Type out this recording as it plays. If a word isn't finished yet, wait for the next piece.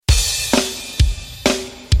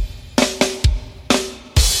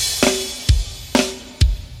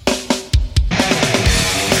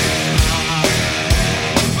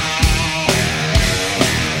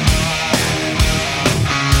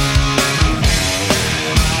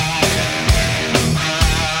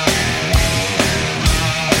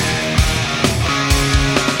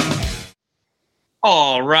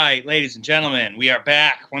right, ladies and gentlemen, we are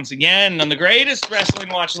back once again on the greatest wrestling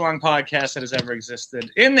watch-along podcast that has ever existed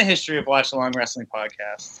in the history of watch-along wrestling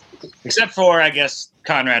podcasts, except for, I guess,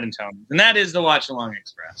 Conrad and Tony, and that is the Watch-Along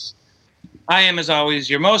Express. I am, as always,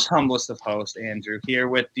 your most humblest of hosts, Andrew, here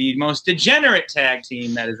with the most degenerate tag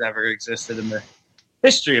team that has ever existed in the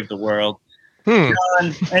history of the world, John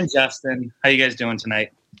and Justin. How you guys doing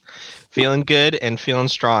tonight? Feeling good and feeling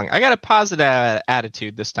strong. I got a positive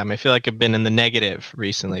attitude this time. I feel like I've been in the negative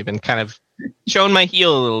recently. I've been kind of showing my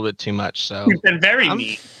heel a little bit too much. So you've been very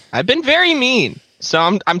mean. I've been very mean.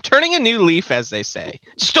 So I'm turning a new leaf, as they say.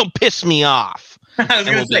 Just don't piss me off. I was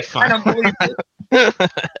going to say, I don't believe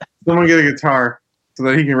it. Someone get a guitar so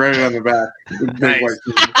that he can write it on the back. Nice.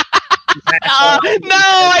 No,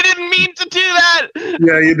 I didn't mean to do that.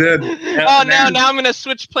 Yeah, you did. Oh, now I'm gonna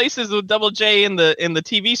switch places with Double J in the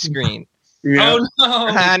TV screen. Yeah. Oh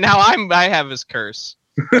no! Now I have his curse.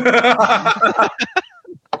 Yeah,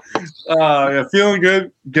 feeling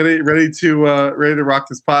good. Getting ready to rock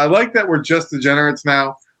this pod. I like that we're just degenerates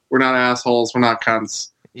now. We're not assholes. We're not cunts.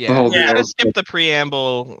 Yeah, gotta skip the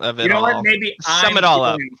preamble of it. You know all. what? Maybe sum it all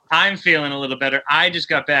up. I'm feeling a little better. I just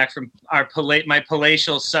got back from my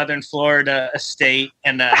palatial Southern Florida estate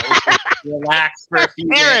and relaxed for a few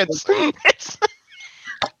days.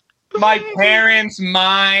 My parents,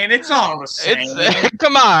 mine. It's all the same.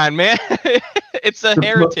 Come on, man. It's a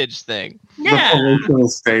heritage thing. Yeah. The palatial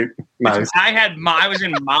estate. Nice. I was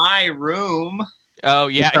in my room. Oh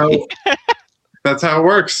yeah. That's how it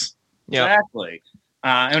works. Yep. Exactly.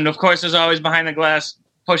 And of course, as always, behind the glass,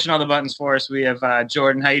 pushing all the buttons for us, we have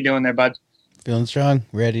Jordan. How you doing there, bud? Feeling strong,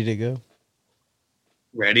 ready to go.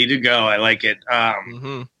 Ready to go. I like it.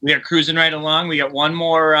 We are cruising right along. We got one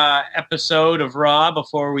more episode of Raw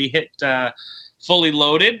before we hit Fully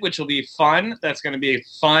Loaded, which will be fun. That's going to be a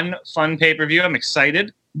fun pay-per-view. I'm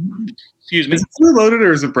excited. Excuse me. Is it Fully Loaded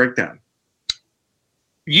or is it Breakdown?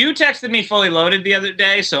 You texted me Fully Loaded the other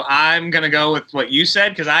day, so I'm going to go with what you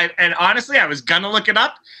said, and honestly, I was going to look it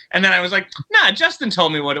up, and then I was like, nah, Justin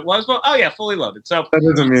told me what it was. Well, oh yeah, Fully Loaded. So that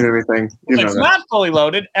doesn't mean anything. It's not Fully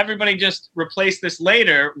Loaded. Everybody just replace this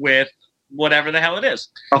later with whatever the hell it is.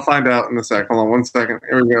 I'll find out in a sec. Hold on one second.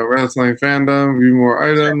 Here we go. Wrestling fandom, view more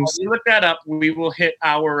items. So while we look that up, we will hit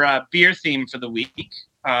our beer theme for the week,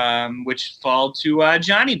 which fall to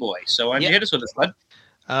Johnny Boy. So why don't you hit us with this, bud?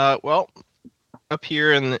 Well, up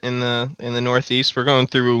here in the Northeast, we're going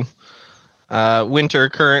through winter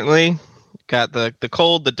currently. Got the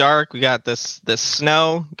cold, the dark. We got this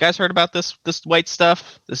snow. You guys heard about this white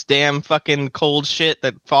stuff? This damn fucking cold shit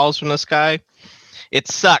that falls from the sky. It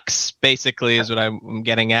sucks, basically, is what I'm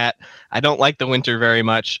getting at. I don't like the winter very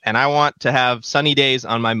much, and I want to have sunny days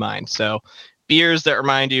on my mind. So beers that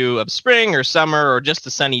remind you of spring or summer or just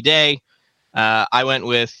a sunny day. I went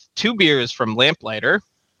with 2 beers from Lamplighter.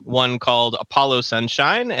 One called Apollo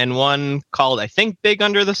Sunshine and one called, I think, Big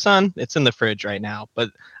Under the Sun. It's in the fridge right now. But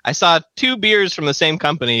I saw 2 beers from the same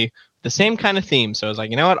company, the same kind of theme. So I was like,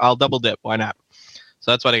 you know what? I'll double dip. Why not? So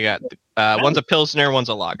that's what I got. One's a Pilsner, one's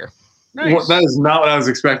a lager. Nice. Well, that is not what I was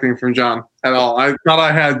expecting from John at all. I thought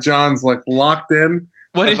I had John's locked in.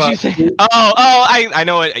 What did you think? I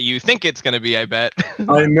know what you think it's going to be, I bet.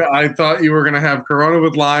 I thought you were going to have Corona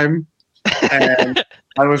with lime, and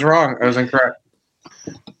I was wrong. I was incorrect.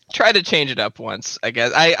 Try to change it up once, I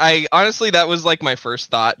guess. I honestly, that was like my first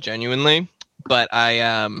thought, genuinely. But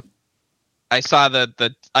I saw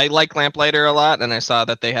that I like Lamplighter a lot, and I saw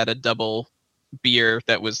that they had a double beer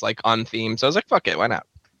that was like on theme. So I was like, fuck it, why not?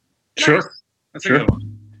 Sure. That's a good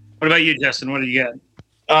one. What about you, Justin? What did you get?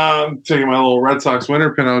 Taking my little Red Sox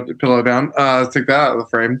winter pillow down. Take that out of the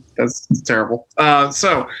frame. That's terrible.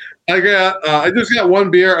 So I just got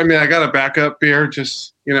 1 beer. I mean, I got a backup beer,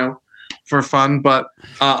 just for fun. But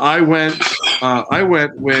I went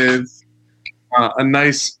with a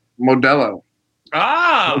nice Modelo.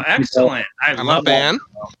 Oh, excellent! I'm a fan.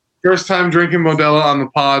 First time drinking Modelo on the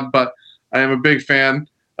pod, but I am a big fan.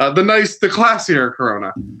 The classier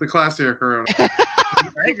Corona. The classier Corona.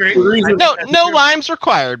 I agree. No limes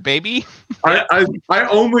required, baby. I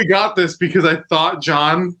only got this because I thought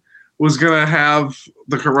John was gonna have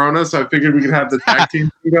the Corona, so I figured we could have the tag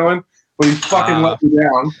team going. But he fucking let me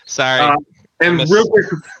down. Sorry. And real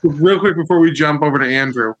quick before we jump over to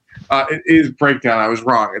Andrew, it is Breakdown. I was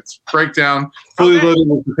wrong. It's Breakdown. Fully Loaded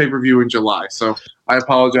with the pay-per-view in July. So I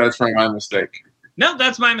apologize for my mistake. No,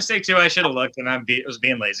 that's my mistake too. I should have looked, and I was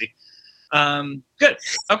being lazy. Good.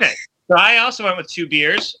 Okay. So I also went with 2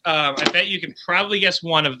 beers. I bet you can probably guess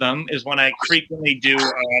one of them is one I frequently do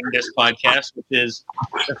on this podcast, which is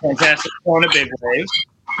the fantastic Corona Big Waves.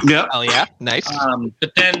 Yep. Oh yeah, nice.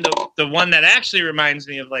 But then the one that actually reminds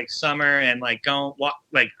me of like summer and like going walk,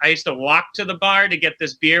 like I used to walk to the bar to get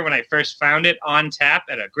this beer when I first found it on tap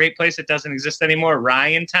at a great place that doesn't exist anymore,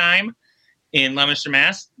 Ryan Time in Leominster,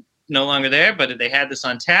 Mass. No longer there, but they had this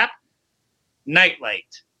on tap.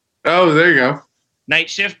 Nightlight. Oh, there you go. Night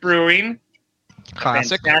Shift Brewing.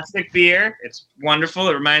 Classic. Fantastic beer. It's wonderful.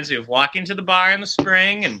 It reminds me of walking to the bar in the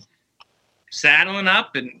spring and saddling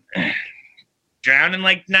up and drowning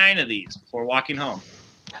like 9 of these before walking home.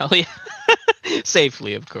 Hell yeah.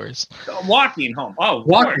 Safely, of course. Walking home. Oh,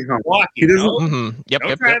 Walking home. Walking. He doesn't- No, Mm-hmm. Yep, no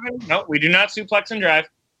yep, yep. driving. No, we do not suplex and drive.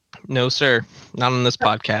 No, sir. Not on this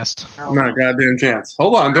podcast. Not a goddamn chance.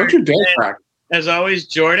 Hold on. Don't you dare crack. As always,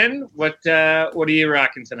 Jordan, what are you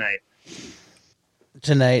rocking tonight?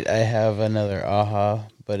 Tonight I have another AHA,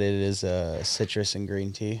 but it is a citrus and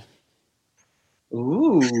green tea.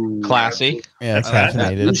 Ooh. Classy. Yeah, it's That's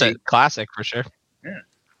caffeinated. That's a classic for sure. All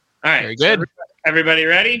right. Very good. So everybody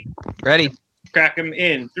ready? Ready? Crack them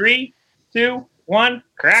in 3, 2, 1.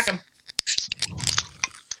 Crack them.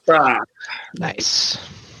 Nice.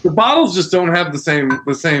 The bottles just don't have the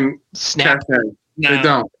same Snap. cachet. No. They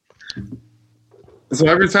don't. So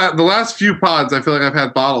every time, the last few pods, I feel like I've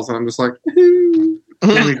had bottles, and I'm just like,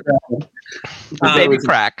 Baby Um,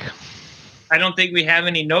 crack. I don't think we have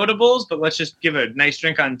any notables, but let's just give a nice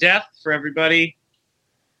drink on death for everybody.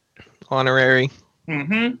 Honorary.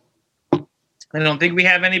 Mm-hmm. I don't think we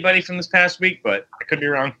have anybody from this past week, but I could be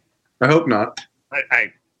wrong. I hope not.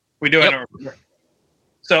 We do. Yep. I don't remember.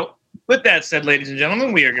 So, with that said, ladies and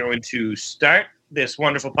gentlemen, we are going to start this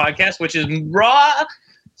wonderful podcast, which is Raw,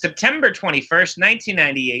 September 21st,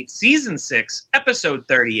 1998, Season 6, Episode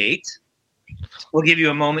 38. We'll give you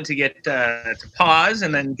a moment to get to pause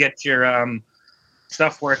and then get your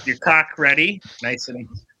stuff work, your cock ready, nice and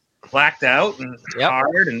blacked out and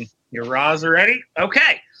hard, and your raws are ready.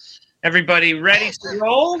 Okay. Everybody ready to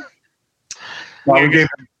roll? Well, we gave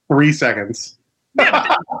him 3 seconds. Yeah,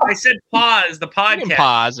 but I said pause the You can podcast.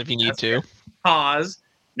 pause if you need to. Pause.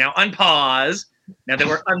 Now unpause. Now that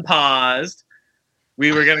we're unpaused,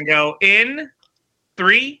 we were going to go in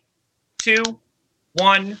 3, 2,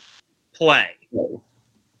 1, play.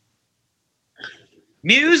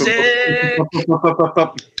 Music.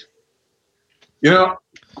 You know,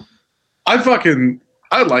 I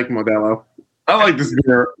like Modelo. I like this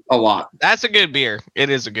beer a lot. That's a good beer. It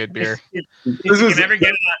is a good beer. If you can ever get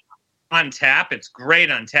it on tap, it's great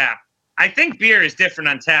on tap. I think beer is different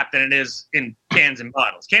on tap than it is in cans and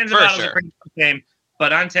bottles. Cans and For bottles sure. are pretty much the same,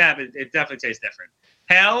 but on tap, it definitely tastes different.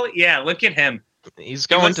 Hell yeah, look at him. He's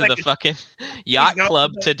going looks to like the fucking yacht going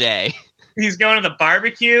club to- today. He's going to the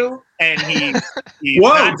barbecue, and he's Whoa,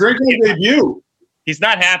 not, drink on debut. he's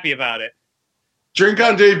not happy about it. Drink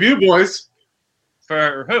on debut, boys.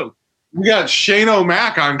 For who? We got Shane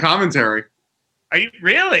O'Mac on commentary. Are you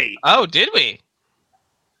really? Oh, did we?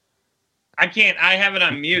 I can't. I have it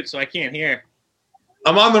on mute, so I can't hear.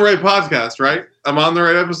 I'm on the right podcast, right? I'm on the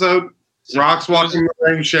right episode. Rock's walking the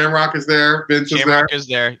ring. Shamrock is there. Vince is there. Shamrock is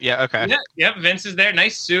there. Yeah, okay. Yep, Vince is there.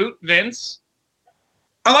 Nice suit, Vince.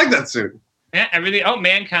 I like that suit. Yeah, everything. Oh,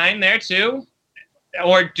 Mankind there too,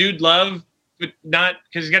 or Dude Love, but not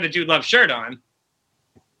because he's got a Dude Love shirt on.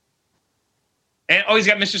 And he's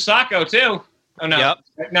got Mr. Sacco too. Oh no, Yep.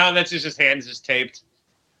 no, that's just his hands just taped.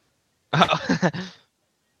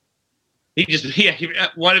 He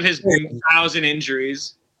one of his 1,000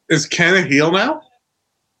 injuries. Is Ken a heel now?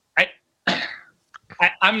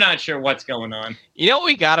 I'm not sure what's going on. You know what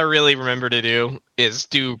we gotta really remember to do is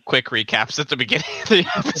do quick recaps at the beginning of the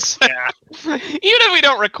episode. Yeah, Even if we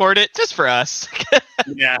don't record it, just for us.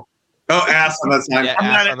 yeah. Oh, ass on that time. Yeah, I'm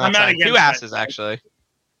ass not- on that I'm not side. against Two that. asses, actually.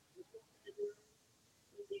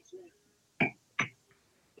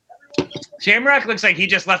 Shamrock looks like he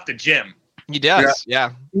just left the gym. He does,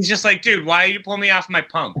 yeah. He's just like, dude, why are you pulling me off my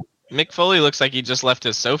pump? Mick Foley looks like he just left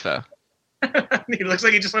his sofa. He looks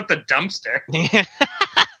like he just left the dumpster.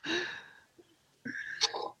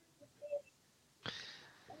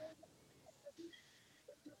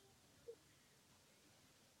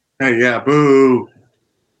 Hey, yeah, boo.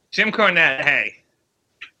 Jim Cornette, hey.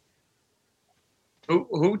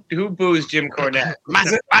 Who boos Jim Cornette? My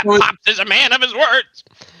pops is a man of his words.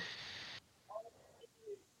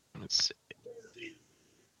 Let's see.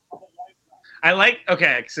 I like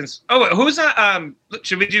since who's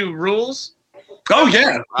should we do rules? Oh,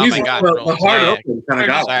 yeah. Oh, He's my God, the rules. hard Yeah, yeah. open kind of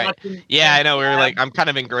guy. Sorry. Yeah, I know. We were like, I'm kind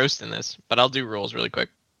of engrossed in this, but I'll do rules really quick.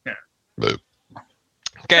 Yeah.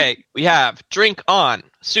 Okay, we have drink on,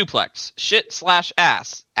 suplex,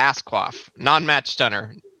 shit/ass, ass quaff, non-match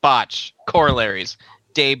stunner, botch, corollaries,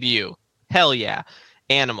 debut, hell yeah,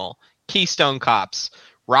 animal, Keystone Cops,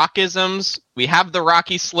 rockisms. We have the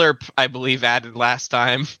Rocky Slurp, I believe, added last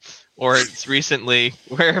time, or it's recently,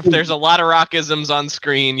 where if there's a lot of rockisms on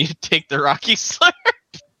screen, you take the Rocky Slurp.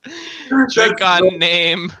 Drink on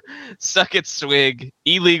name, suck it swig,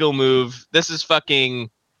 illegal move. This is fucking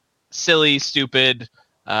silly, stupid,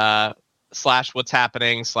 slash what's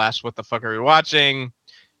happening, slash what the fuck are we watching.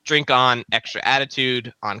 Drink on extra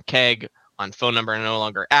attitude, on keg, on phone number no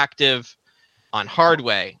longer active, on hard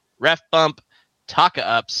way, ref bump, Taka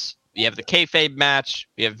ups. We have the kayfabe match,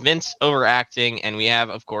 we have Vince overacting, and we have,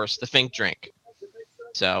 of course, the Fink drink.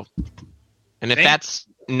 So, and if that's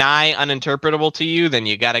nigh uninterpretable to you, then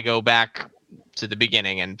you got to go back to the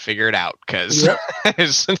beginning and figure it out. Because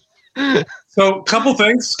so, couple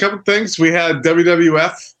things. We had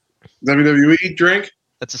WWE drink.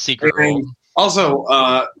 That's a secret rule. Also,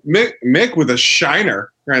 Mick with a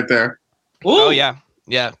shiner right there. Ooh. Oh yeah.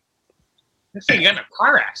 This thing got in a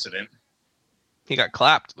car accident. He got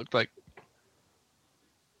clapped. Looked like.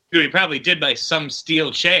 Dude, he probably did by some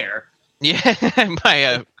steel chair.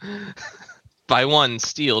 Yeah, by one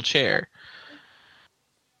steel chair.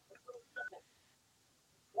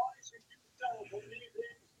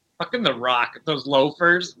 Fucking The Rock, those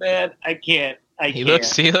loafers, man. I can't. He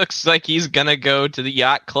looks like he's gonna go to the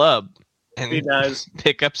yacht club and he does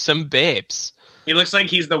pick up some babes. He looks like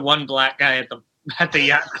he's the one black guy at the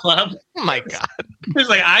yacht club. Oh my god. He's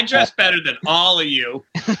like, I dress better than all of you.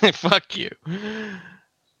 Fuck you.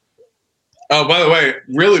 Oh, by the way,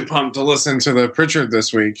 really pumped to listen to the Pritchard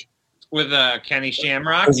this week. With Kenny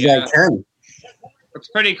Shamrock. Yeah. Ken. It's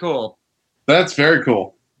pretty cool. That's very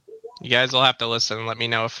cool. You guys will have to listen and let me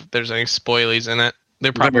know if there's any spoilies in it.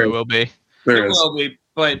 There probably will be. There is. Will be,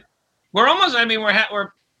 but we're almost,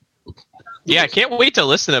 we're yeah, I can't wait to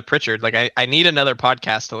listen to Pritchard. Like, I need another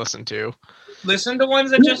podcast to listen to. Listen to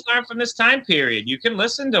ones that just aren't from this time period. You can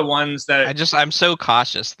listen to ones that I'm so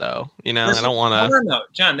cautious though. You know, I don't want to. No,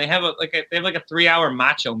 John. They have a 3-hour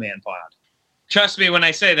Macho Man pod. Trust me when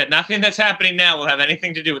I say that nothing that's happening now will have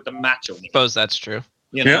anything to do with the Macho Man. Suppose that's true.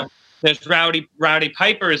 You know, there's Rowdy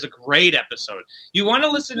Piper is a great episode. You want to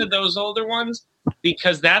listen to those older ones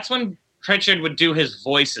because that's when Pritchard would do his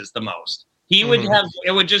voices the most. He would have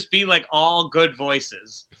it would just be like all good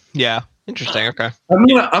voices. Yeah. Interesting. Okay. I'm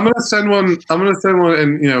gonna send one. And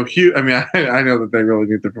Hugh. I mean, I know that they really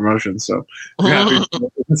need the promotion, so this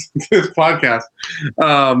podcast.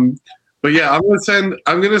 But yeah, I'm gonna send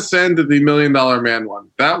the $1 Million Man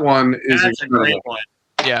one. That one is That's a great one.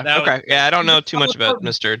 Yeah. Okay. Yeah, I don't know too much about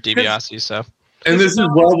Mr. DiBiase, so. And this is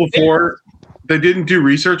well before they didn't do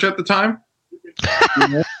research at the time.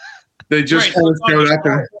 They just kind of showed up.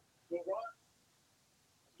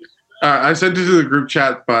 I sent it to the group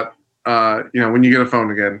chat, but. When you get a phone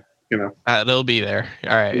again, they'll be there.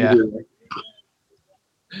 All right, yeah.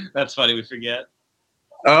 That's funny. We forget.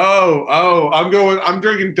 I'm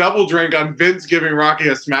drinking double drink on Vince giving Rocky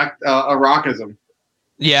a rockism.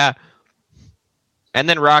 Yeah, and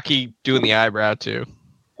then Rocky doing the eyebrow too.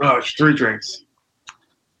 Oh, it's 3 drinks.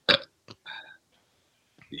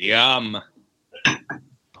 Yum.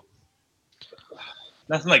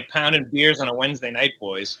 Nothing like pounding beers on a Wednesday night,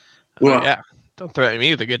 boys. Well, yeah. Don't threaten me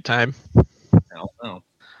with a good time. No.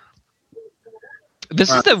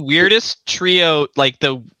 This is the weirdest trio, like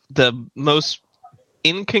the most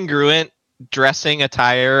incongruent dressing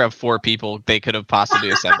attire of 4 people they could have possibly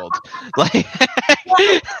assembled. Like,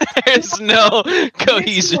 there's no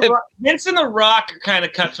cohesion. Vince and The Rock are kind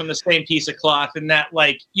of cut from the same piece of cloth in that,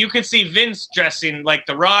 like, you could see Vince dressing like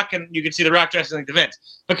The Rock, and you could see The Rock dressing like the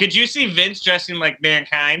Vince. But could you see Vince dressing like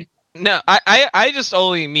Mankind? No, I just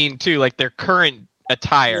only mean too, like their current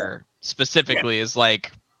attire specifically is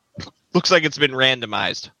like looks like it's been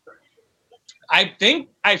randomized. I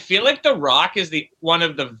feel like The Rock is one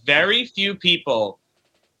of the very few people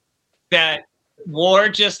that wore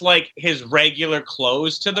just like his regular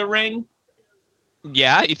clothes to the ring.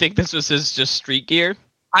 Yeah, you think this was his just street gear?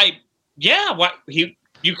 He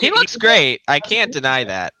looks great. I can't deny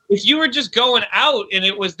that. If you were just going out and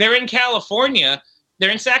they're in California. They're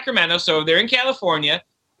in Sacramento, so they're in California.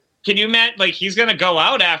 Can you imagine? Like, he's going to go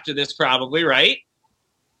out after this, probably, right?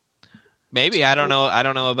 Maybe. I don't know. I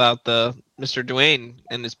don't know about the Mr. Dwayne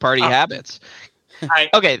and his party habits.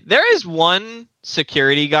 Okay, there is one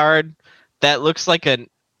security guard that looks like an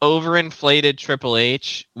overinflated Triple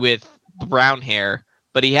H with brown hair,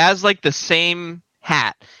 but he has like the same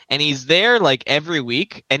hat, and he's there like every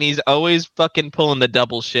week, and he's always fucking pulling the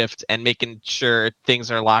double shift and making sure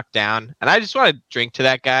things are locked down. And I just want to drink to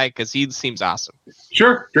that guy because he seems awesome.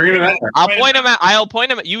 Sure, drink it out. I'll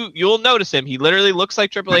point him out. You'll notice him. He literally looks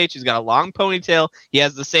like Triple H. He's got a long ponytail. He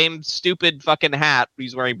has the same stupid fucking hat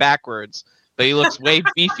he's wearing backwards, but he looks way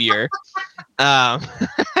beefier. Um,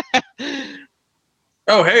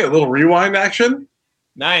 Oh, hey, a little rewind action.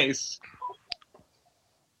 Nice.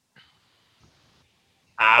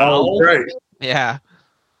 Oh, Ow. great. yeah.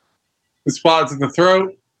 The spots in the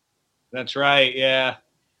throat. That's right. Yeah.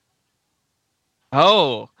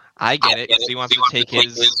 Oh, I get it. Because he wants to take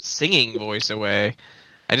his singing voice away.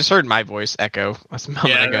 I just heard my voice echo a moment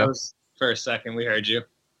Yeah. ago. That was, for a second, we heard you.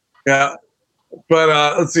 Yeah. But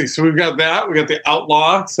let's see. So we've got that. We got the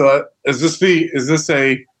outlaw. So is this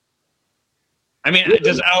a I mean,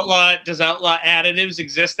 does outlaw additives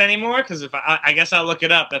exist anymore? Because if I guess I'll look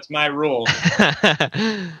it up. That's my rule.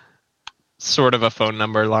 Sort of a phone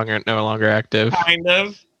number, no longer active. Kind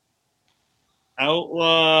of.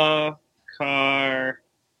 Outlaw car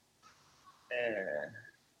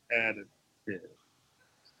additive.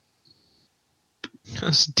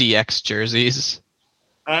 Those DX jerseys.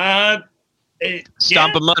 Yeah.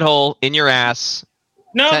 Stomp a mud hole in your ass.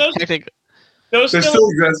 No, those they still still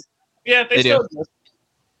exist? yeah, they They still do. exist.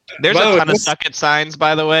 There's By the a way, ton of this- suck it signs,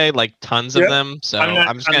 by the way, like tons of Yep. them. So I'm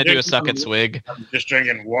I'm just gonna do a drinking suck it some- swig. I'm just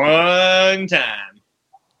drinking one time.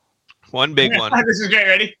 One big one. This is great.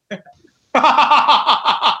 Ready?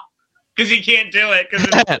 Because you can't do it. Because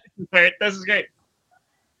this is great.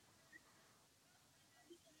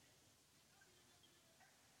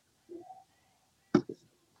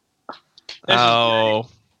 This is Oh,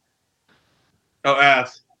 Oh,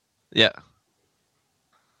 ass. yeah.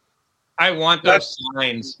 I want those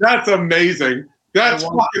signs. That's amazing. That's I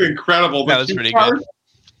want- fucking incredible. That The was cue pretty card? good.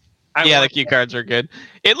 I Yeah, the want cue cards are good.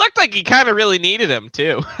 It looked like he kind of really needed them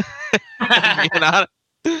too. Being honest.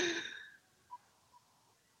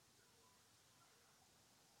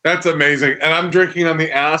 That's amazing. And I'm drinking on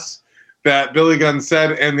the ass that Billy Gunn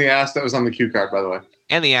said and the ass that was on the cue card, by the way.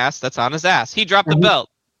 And the ass that's on his ass. He dropped the Mhm. belt.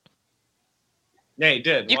 Yeah, he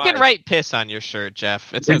did. You Why? can write piss on your shirt,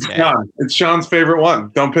 Jeff. It's It's okay. Sean. It's Sean's favorite one.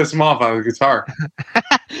 Don't piss him off on the guitar.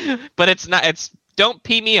 But it's not. It's don't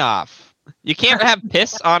pee me off. You can't have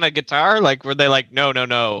piss on a guitar. Like where they like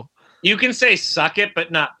no. You can say "suck it,"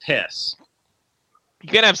 but not piss. You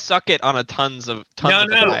can have suck it on a tons of No.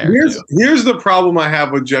 attire, Here's too. here's the problem I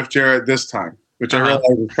have with Jeff Jarrett this time, which I Uh-huh.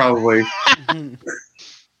 realize is probably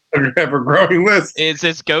an ever-growing list. Is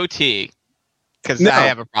his goatee? Because No. I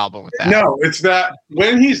have a problem with that. No, it's that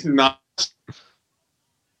when he's not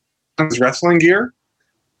in his wrestling gear,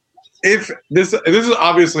 if this is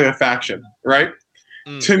obviously a faction, right?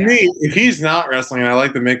 Mm. To me, if he's not wrestling, and I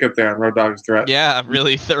like the makeup there on Road Dogg's Threat. Yeah, I'm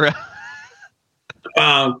really thorough.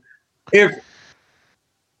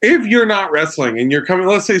 If you're not wrestling and you're coming,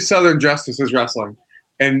 let's say Southern Justice is wrestling,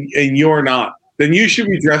 and you're not, then you should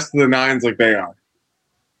be dressed to the nines like they are.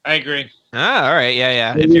 I agree. Ah, all right,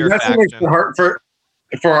 yeah. I If mean, you're a that's what makes faction. it hard for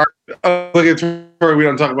our obligatory. We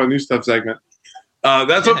don't talk about new stuff segment.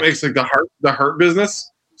 That's what makes like the hurt business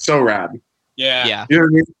so rad. Yeah. Yeah. You know what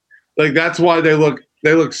I mean? Like that's why they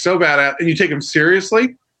look so bad at, and you take them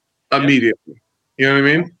seriously immediately. You know what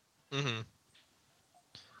I mean? hmm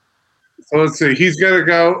So let's see. He's gonna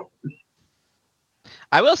go.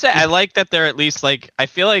 I will say I like that they're at least like I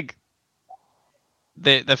feel like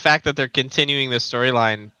the fact that they're continuing the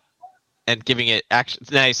storyline and giving it action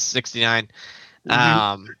nice 69.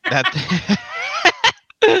 That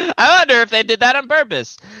I wonder if they did that on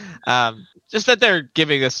purpose. Just that they're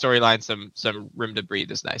giving the storyline some room to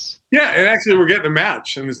breathe is nice. Yeah, and actually we're getting a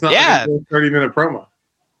match, and it's not Yeah. like a 30-minute promo.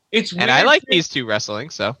 It's And I weird like too- these two wrestling,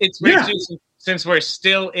 so It's weird Yeah. too, since we're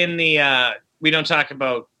still in the we don't talk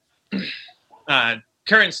about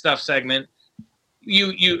current stuff segment.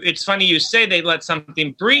 You it's funny you say they let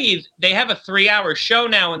something breathe. They have a 3-hour show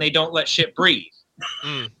now and they don't let shit breathe.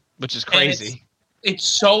 which is And crazy. It's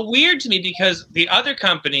so weird to me because the other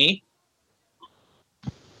company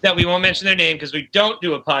that we won't mention their name because we don't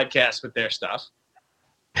do a podcast with their stuff.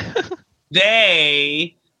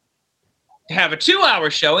 They have a 2-hour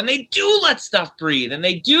show and they do let stuff breathe and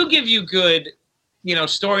they do give you good,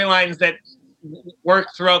 storylines that work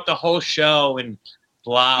throughout the whole show and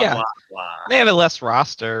blah, Yeah. blah, blah. They have a less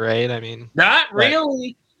roster, right? I mean, Not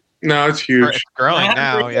really. No, it's huge. it's growing Not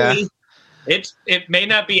now, yeah. really. It may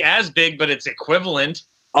not be as big, but it's equivalent.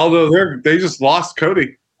 Although they just lost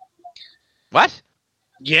Cody. What?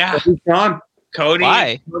 Yeah. He's gone. Cody,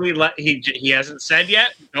 Why? he hasn't said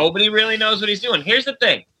yet. Nobody really knows what he's doing. Here's the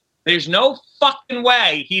thing. There's no fucking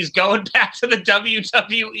way he's going back to the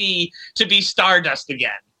WWE to be Stardust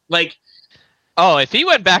again. Like, Oh, if he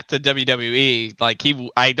went back to WWE, like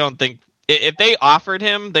I don't think if they offered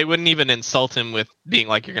him, they wouldn't even insult him with being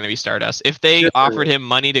like you're going to be Stardust. If they Yes, they offered would. him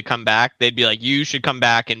money to come back, they'd be like, you should come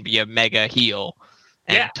back and be a mega heel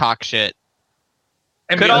and Yeah. talk shit.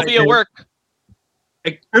 and Could be all like, be a work.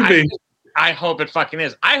 Could be. I hope it fucking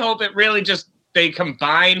is. I hope it really just they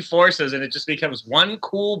combine forces and it just becomes one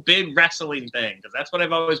cool big wrestling thing because that's what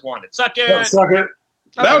I've always wanted. Suck it. Suck it.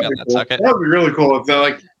 That would be cool. Suck it. That would be really cool if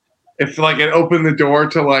it opened the door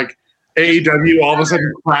to like AEW all of a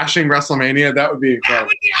sudden crashing WrestleMania. That would be That incredible.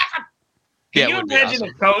 would be awesome. Can you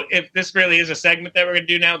imagine if this really is a segment that we're going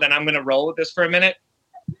to do now, then I'm going to roll with this for a minute.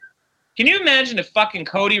 Can you imagine if fucking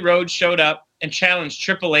Cody Rhodes showed up and challenged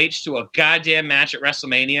Triple H to a goddamn match at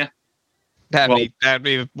WrestleMania? That'd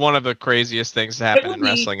be one of the craziest things to happen in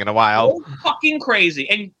wrestling in a while. So fucking crazy.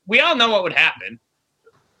 And we all know what would happen.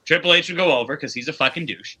 Triple H would go over because he's a fucking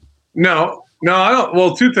douche. No, I don't.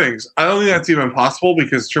 Well, two things. I don't think that's even possible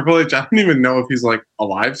because Triple H, I don't even know if he's like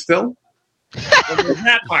alive still.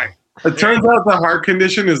 That part. It turns out the heart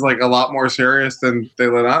condition is like a lot more serious than they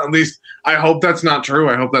let on. At least I hope that's not true.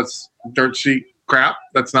 I hope that's dirt sheet crap.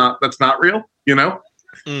 That's not real, you know?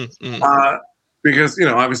 Because, you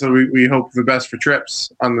know, obviously we hope the best for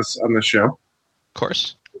Trips on this show. Of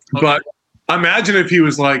course. But imagine if he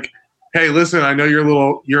was like, hey, listen, I know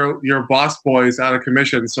your boss boy is out of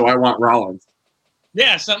commission, so I want Rollins.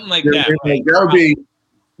 Yeah, something like that.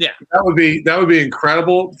 That would be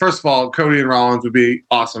incredible. First of all, Cody and Rollins would be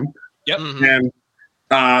awesome. Yep. And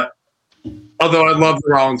although I love the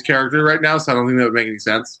Rollins character right now, so I don't think that would make any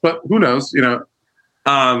sense. But who knows, you know?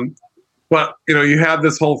 But you know, you have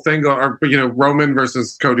this whole thing going, or you know, Roman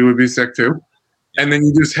versus Cody would be sick too. And then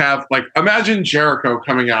you just have like, imagine Jericho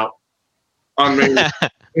coming out on me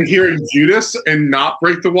and hearing Judas and not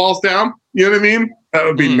break the walls down. You know what I mean? That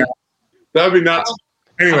would be nuts. That would be nuts.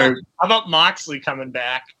 Anyway, how about Moxley coming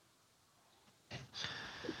back?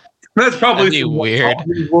 That's probably weird.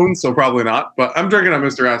 Wounds, so probably not. But I'm drinking on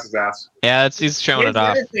Mr. Ass's ass. Yeah, he's showing it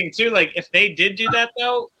off. The other thing too, like if they did do that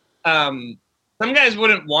though, some guys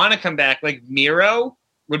wouldn't want to come back. Like Miro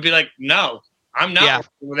would be like, "No, I'm not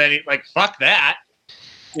with any. Like, fuck that."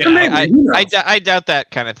 You know? I doubt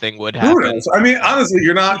that kind of thing would Who happen. knows? I mean, honestly,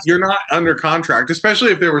 you're not under contract,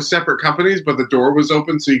 especially if they were separate companies, but the door was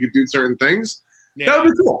open so you could do certain things. Yeah. That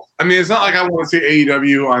would be cool. I mean, it's not like I want to see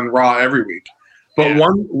AEW on Raw every week, but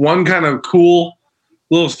one kind of cool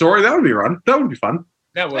little story that would be fun. That would be fun.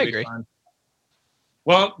 That would be fun.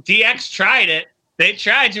 Well, DX tried it. They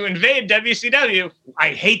tried to invade WCW. I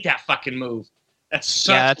hate that fucking move. That's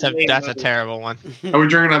that's a terrible one. Are we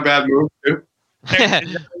drinking a bad move too?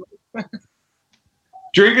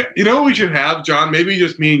 Drink. You know what we should have, John? Maybe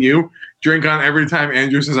just me and you drink on every time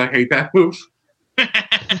Andrew says I hate that move.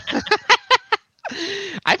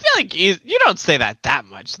 I feel like you don't say that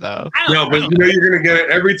much though. No, but you know you're gonna get it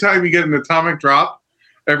every time you get an atomic drop.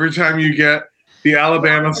 Every time you get the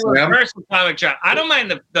Alabama slam. First atomic drop. I don't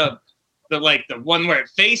mind the one where it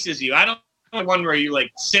faces you. I don't mind the one where you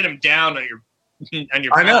like sit him down on your.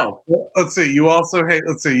 I know. Let's see. You also hate.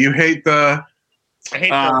 Let's see. You hate the. I hate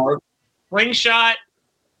the slingshot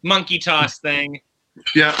monkey toss thing.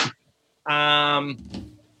 Yeah. I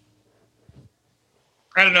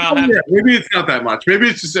don't know. Maybe it's not that much. Maybe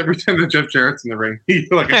it's just every time that Jeff Jarrett's in the ring, you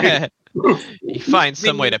find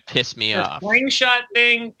some way to piss me off. The slingshot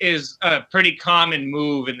thing is a pretty common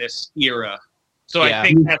move in this era, so I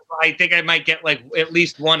think I might get like at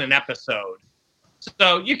least one an episode.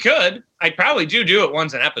 So you could. I probably do it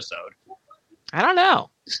once an episode. I don't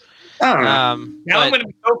know. I don't know. Now I'm going to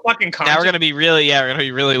be so fucking conscious. Now we're going to be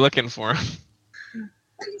really looking for him.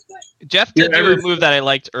 Jeff did do a move that I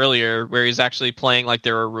liked earlier where he's actually playing like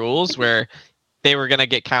there were rules where they were going to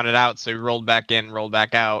get counted out, so he rolled back in, rolled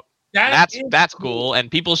back out. That's cool, and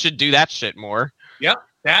people should do that shit more. Yep.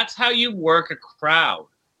 That's how you work a crowd.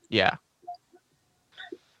 Yeah.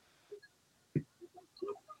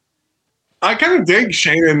 I kind of dig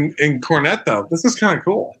Shane and Cornette, though. This is kind of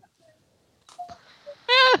cool.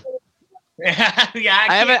 I'll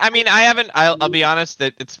be honest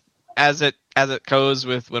that it's as it goes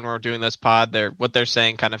with when we're doing this pod, what they're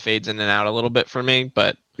saying kind of fades in and out a little bit for me,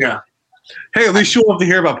 but yeah. Hey, at least you'll have to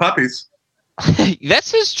hear about puppies.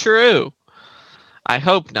 This is true. I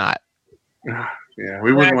hope not. Yeah,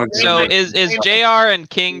 we wouldn't want to. So is JR and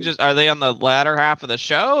King are they on the latter half of the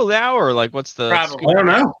show now, or like what's the? Probably. I don't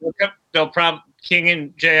know. They'll probably King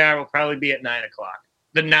and JR will probably be at 9:00.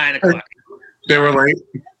 The 9:00. They were late.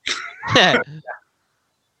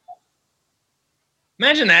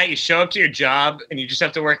 Imagine that you show up to your job and you just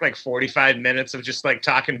have to work like 45 minutes of just like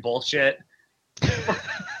talking bullshit.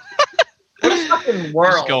 What a fucking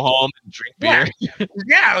world! Just go home and drink beer.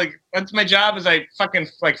 Yeah, like that's my job. Is I fucking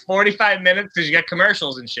like 45 minutes because you get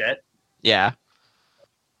commercials and shit. Yeah.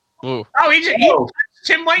 Ooh. Oh,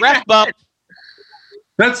 Tim White. Ref bump.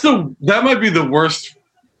 That might be the worst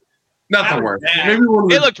Nothing was worse. bad. Maybe one of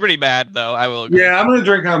the, It looked pretty bad, though. I will agree. yeah, I'm gonna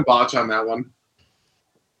drink on botch on that one.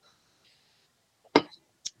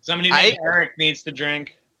 Somebody named Eric needs to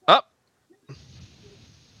drink. Oh.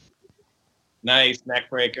 Nice neck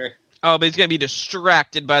breaker. Oh, but he's going to be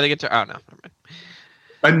distracted by the guitar. Oh, no. Never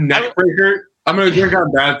mind. A neck breaker. I'm gonna drink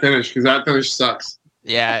on bad finish because that finish sucks.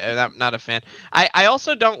 Yeah, I'm not a fan. I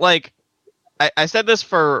also don't like... I said this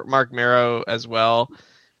for Mark Mero as well,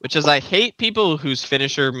 which is I hate people whose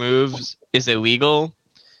finisher moves is illegal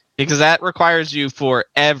because that requires you for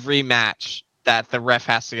every match that the ref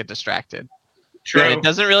has to get distracted. True. And it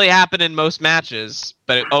doesn't really happen in most matches,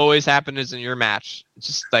 but it always happens in your match. It's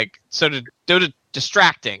just like sort of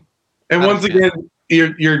distracting. And once again,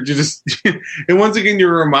 you're just and once again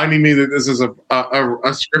you're reminding me that this is a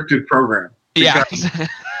scripted program. Yeah.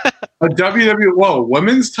 A WWE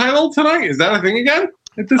women's title tonight? Is that a thing again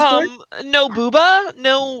at this point? No booba,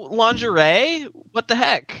 no lingerie. What the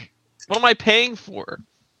heck? What am I paying for?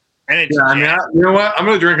 And it's Yeah, I mean, you know what? I'm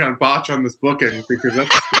gonna drink on botch on this booking because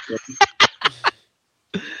that's.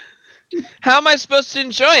 How am I supposed to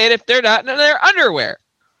enjoy it if they're not in their underwear?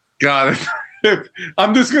 God,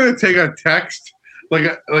 I'm just gonna take a text,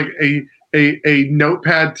 like a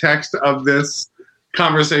notepad text of this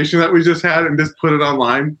conversation that we just had, and just put it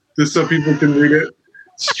online, just so people can read it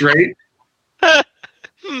straight.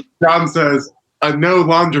 John says, "A no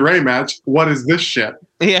lingerie match. What is this shit?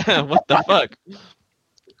 Yeah, what the fuck?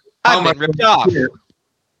 I've been ripped off.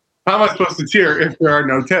 How am I supposed to cheer if there are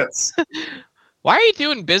no tits?" Why are you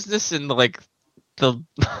doing business in the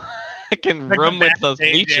fucking room with those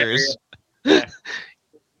bleachers? Yeah.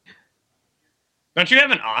 Don't you have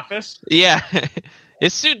an office? Yeah.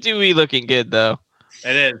 His suit Dewey looking good though.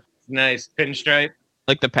 It is nice pinstripe.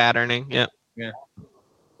 Like the patterning, yeah. Yeah.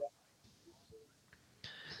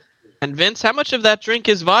 And Vince, how much of that drink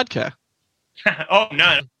is vodka? Oh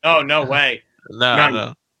none. Oh no way.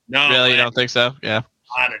 No. No. Really, way. you don't think so? Yeah.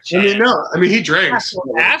 Not a I chance. mean, no. I mean, he drinks.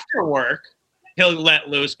 After work, he'll let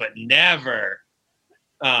loose, but never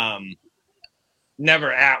at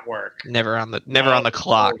work. Never on the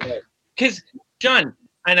clock. Because John,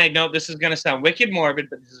 and I know this is gonna sound wicked morbid,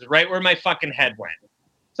 but this is right where my fucking head went.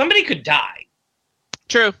 Somebody could die.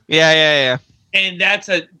 True. Yeah. And that's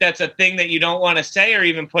a thing that you don't want to say or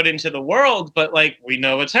even put into the world, but like we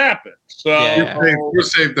know it's happened. So Yeah. We're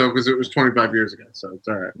safe though because it was 25 years ago, so it's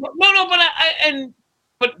all right. no,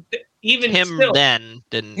 but even Him still, then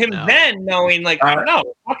didn't know. then knowing like no,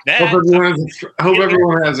 fuck that. Hope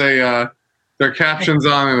everyone has their captions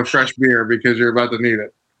on and a fresh beer because you're about to need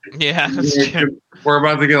it. Yeah. We're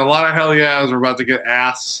about to get a lot of hell yeahs. We're about to get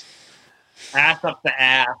ass up the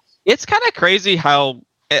ass. It's kind of crazy how,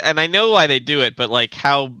 and I know why they do it, but like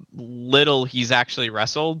how little he's actually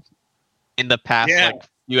wrestled in the past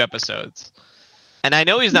few episodes. And I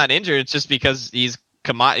know he's not injured. It's just because he's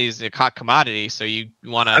a hot commodity. So you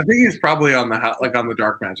want to. I think he's probably on the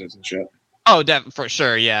dark matches and shit. Oh, for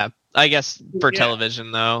sure. Yeah. I guess for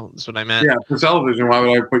television though, that's what I meant. Yeah, for television. Why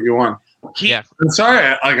would I put you on? Yeah. I'm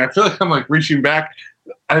sorry. I feel like I'm like reaching back.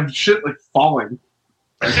 I have shit like falling.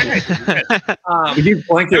 The deep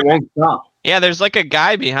blanket won't stop. Yeah, there's like a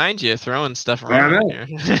guy behind you throwing stuff around here.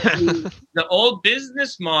 The old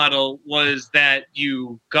business model was that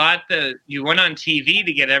you went on TV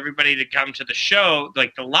to get everybody to come to the show,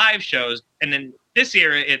 like the live shows, and then this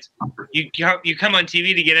era it's you come on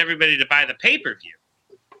TV to get everybody to buy the pay-per-view.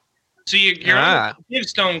 So you're gonna give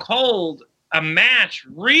Stone Cold a match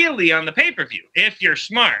really on the pay-per-view if you're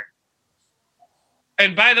smart.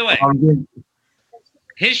 And by the way,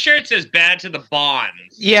 his shirt says "Bad to the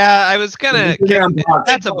Bonds." Yeah, I was gonna.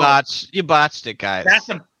 That's a botch. You botched it, guys. That's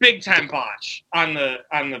a big time botch on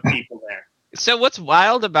the people there. So what's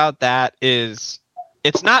wild about that is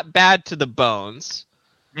it's not bad to the bones.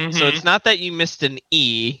 Mm-hmm. So it's not that you missed an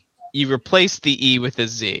E. You replaced the E with a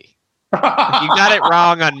Z. You got it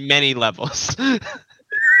wrong on many levels.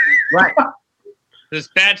 Right. It's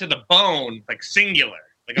bad to the bone, like singular.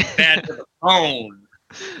 Like a bad to the bone.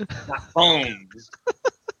 Not bones.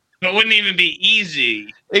 So it wouldn't even be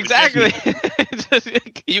easy. Exactly.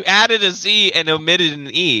 You added a Z and omitted an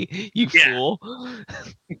E. You fool.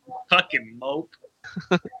 Fucking mope.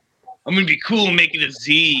 I'm gonna be cool and make it a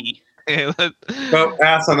Z. Oh,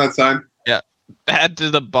 ass on that sign. Yeah. Bad to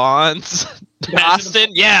the bonds. Austin?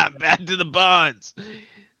 Yeah, bad to the bonds.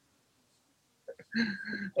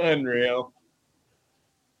 Unreal.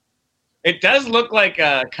 It does look like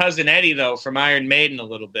Cousin Eddie, though, from Iron Maiden a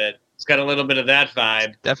little bit. It's got a little bit of that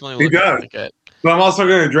vibe. Definitely He does. like it. But I'm also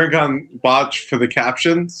going to drink on botch for the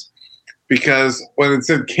captions because when it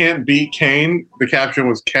said "can't beat Kane," the caption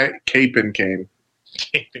was "Cape and Kane."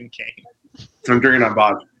 Cape and Kane. So I'm drinking on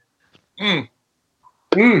botch. Mm.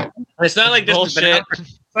 Mm. It's not like this has been Bullshit. out for,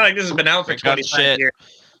 it's not like this has been out for Drink on 25 shit. years.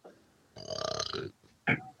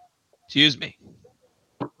 Excuse me.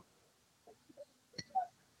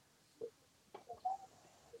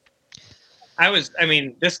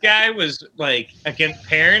 This guy was like against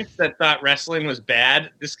parents that thought wrestling was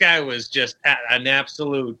bad. This guy was just an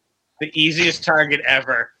absolute, the easiest target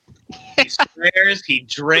ever. He swears, he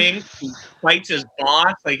drinks, he fights his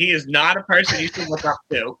boss. Like, he is not a person you should look up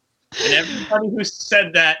to. And everybody who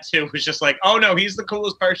said that to was just like, oh no, he's the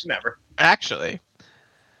coolest person ever. Actually,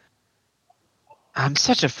 I'm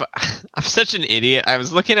such an idiot. I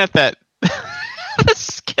was looking at that the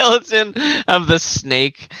skeleton of the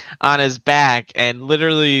snake on his back, and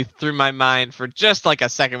literally through my mind for just like a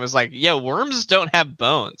second was like, yo, worms don't have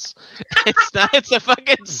bones. It's a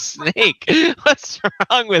fucking snake. What's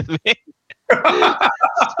wrong with me?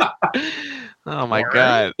 Oh my Worm?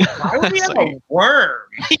 god. Why would he have a worm?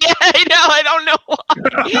 Yeah, I know. I don't know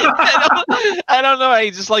why. I don't know.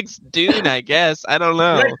 He just likes Dune, I guess. I don't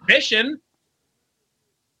know. He likes fishing.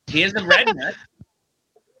 He is a redneck.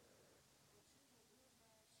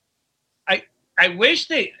 I wish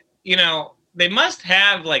they must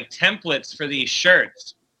have like templates for these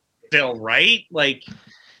shirts still, right? Like,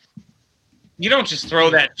 you don't just throw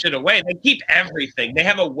that shit away. They keep everything. They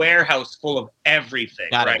have a warehouse full of everything,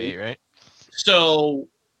 Gotta right? be, right? So,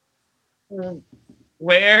 did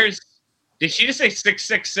she just say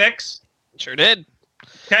 666? Sure did.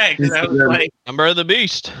 Okay, because I was like, Number of the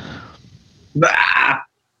beast. Ah.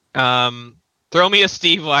 Throw me a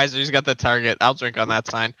Steve Weiser. He's got the target. I'll drink on that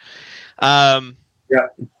sign. Yeah.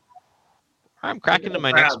 I'm cracking into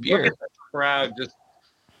my crowd. next Look beer. at the crowd just.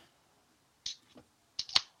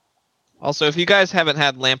 Also, if you guys haven't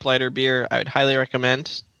had Lamplighter beer, I would highly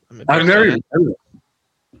recommend. I've never even heard of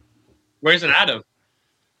it. Where's it out of?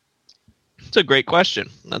 It's a great question.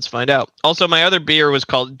 Let's find out. Also, my other beer was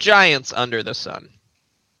called Giants Under the Sun.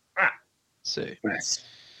 Ah. See. Nice.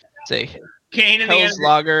 See. Kane in the Hell's end.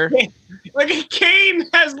 Lager. Look at Kane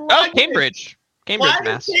has luggage. Oh, Cambridge. Cambridge, Why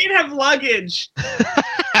Mass. does Kane have luggage?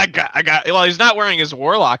 I got. Well, he's not wearing his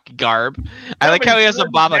warlock garb. I like how he has a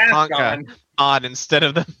Baba Conka on instead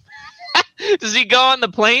of the. Does he go on the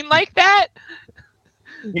plane like that?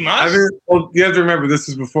 He must. Well, you have to remember this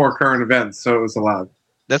is before current events, so it was allowed.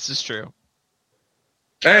 This is true.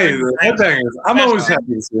 Hey, the headbangers. I'm That's always fine.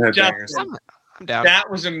 happy to see headbangers. Justin, I'm down. that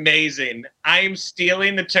was amazing. I am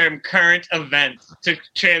stealing the term current events to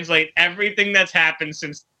translate everything that's happened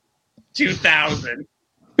since 2000.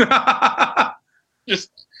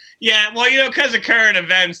 Just, yeah, well, because of current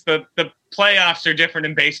events, the playoffs are different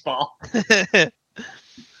in baseball.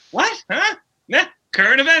 What? Huh? Nah,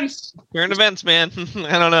 current events. Current events, man.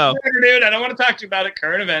 I don't know. Dude, I don't want to talk to you about it.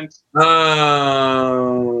 Current events.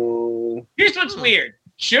 Here's what's weird.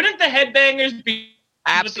 Shouldn't the headbangers be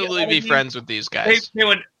Absolutely be friends with these guys.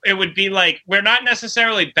 It would be like, we're not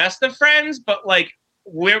necessarily best of friends, but like,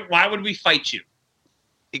 why would we fight you?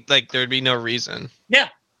 Like, there'd be no reason. Yeah.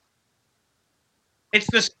 It's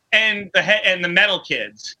this and the metal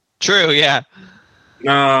kids. True, yeah. You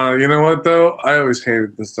know what though? I always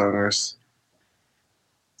hated the stoners.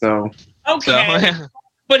 So Okay.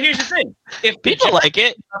 But here's the thing. If People like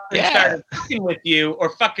it. Yeah. started fucking with you or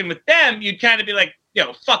fucking with them, you'd kind of be like,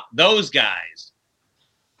 fuck those guys.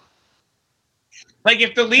 Like,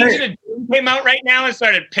 if the Legion of Doom came out right now and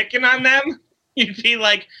started picking on them, you'd be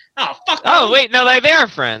like, oh, fuck Oh, them. wait, no, they are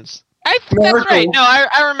friends. That's right. No,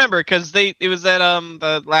 I remember because it was at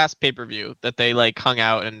the last pay-per-view that they like hung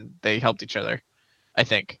out and they helped each other. I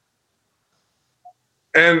think.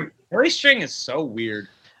 and Harry String is so weird.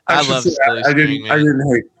 I should love say, Silly I String,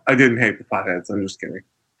 didn't hate the potheads. I'm just kidding.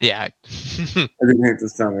 Yeah. I didn't hate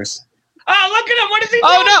the stoners. Oh, look at him. What is he doing?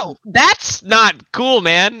 Oh no, that's not cool,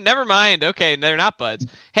 man. Never mind. Okay, they're not buds.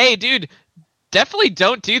 Hey, dude, definitely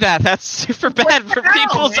don't do that. That's super bad for hell,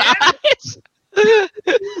 people's man? eyes.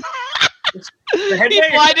 He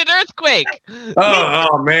blinded Earthquake.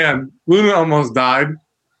 Oh man, Luna almost died.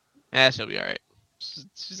 She'll be all right.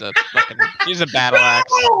 She's a battle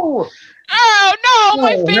axe. No! Oh no,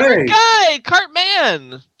 my Oh, favorite hey. guy,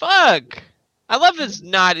 Cartman. Fuck. I love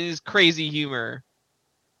his crazy humor.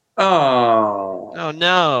 Oh, Oh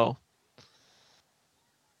no.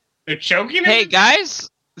 They're choking him? Hey guys,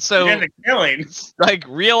 so You guys are killing. like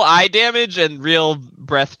real eye damage and real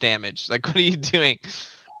breath damage. Like, what are you doing?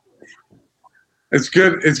 it's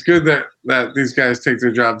good. It's good that these guys take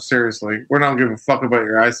their job seriously. We're not giving a fuck about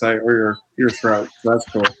your eyesight or your throat. So that's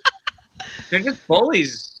cool. They're just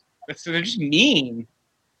bullies. They're just mean.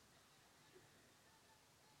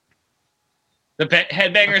 The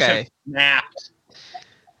headbangers Okay. have snapped.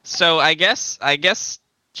 So I guess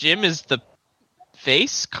Jim is the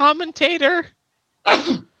face commentator?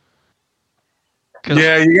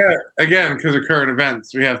 Yeah, you got again because of current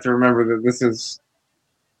events. We have to remember that this is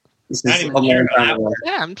Not a even long here, time ago.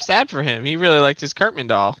 Yeah, I'm sad for him. He really liked his Cartman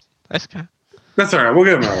doll. That's kind That's all right. We'll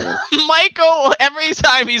get him out of it. Michael, every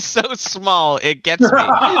time he's so small, it gets me.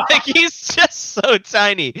 Like, he's just so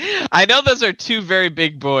tiny. I know those are two very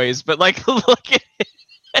big boys, but, like, look at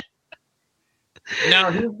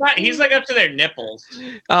No, he's not. He's like up to their nipples.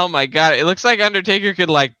 Oh, my God. It looks like Undertaker could,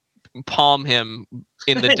 like, palm him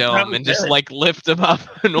in the dome and just, like, lift him up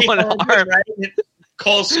in one arm. Right?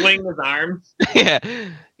 Cole swing his arm. Yeah.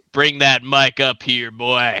 Bring that mic up here,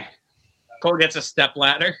 boy. Cole gets a step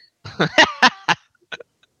ladder.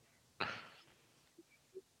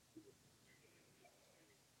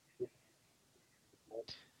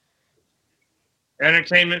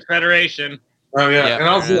 Entertainment Federation. Oh yeah, Yeah, and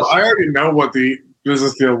also there is. I already know what the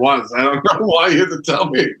business deal was. I don't know why you had to tell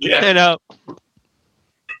me. Yeah, You know.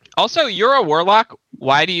 Also, you're a warlock.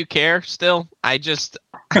 Why do you care still? I just...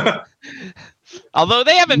 Although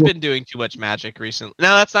they haven't been doing too much magic recently.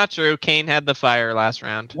 No, that's not true. Kane had the fire last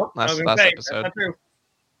round. Nope, I was Last gonna say, episode. that's not true.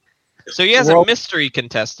 So he has Well- a mystery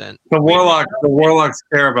contestant. the warlocks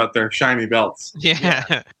care about their shiny belts.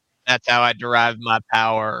 Yeah. That's how I derive my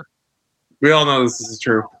power. We all know this is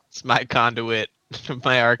true. It's my conduit.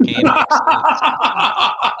 My arcane. That's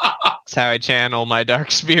how I channel my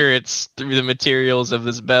dark spirits through the materials of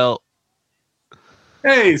this belt.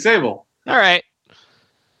 Hey, Sable. All right.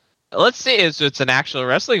 Let's see if it's an actual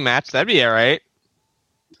wrestling match. That'd be all right.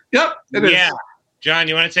 Yep, it is. Yeah. John,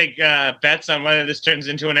 you want to take bets on whether this turns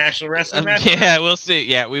into an actual wrestling match? Yeah, we'll see.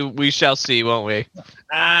 Yeah, we shall see, won't we?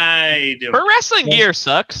 I do. Her wrestling gear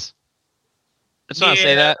sucks. I just want to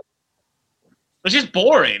say that. It's just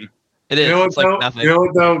boring. It is. You know what It's like though? nothing. You know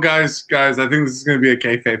what though, guys? I think this is going to be a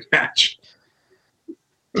kayfabe match.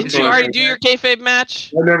 Didn't you already do your kayfabe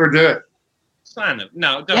match? I never did it. It's fine.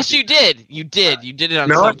 No, don't. Yes, you did. You did. You did it on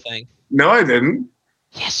No, I- something. No, I didn't.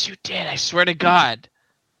 Yes, you did. I swear to God.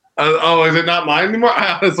 Is it not mine anymore?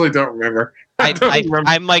 I honestly don't remember. don't remember.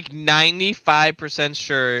 I'm like 95%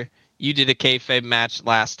 sure you did a kayfabe match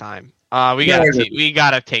last time. We No, I gotta didn't. we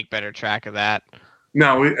gotta take better track of that.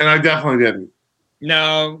 No, and I definitely didn't.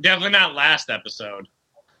 No, definitely not last episode.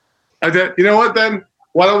 I did. You know what? Then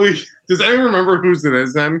why don't we? Does anyone remember whose it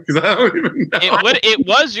is? Then because I don't even know. It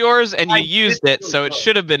was yours and you I used did it, so it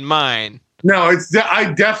should have been mine. No,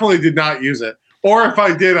 I definitely did not use it. Or if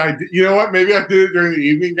I did, you know what? Maybe I did it during the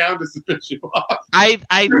evening now just to piss you off.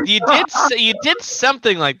 You did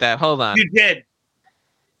something like that. Hold on. You did.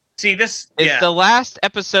 See this? Is Yeah. the last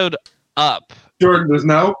episode up? Jordan does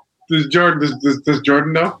know. Does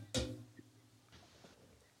Jordan know?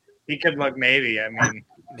 He could look maybe. I mean,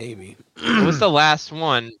 Maybe. What was the last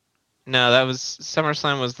one? No, that was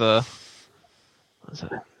SummerSlam. Was the? Was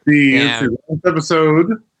it? Yeah. The last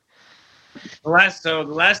episode the last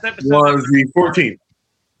episode was the 14th.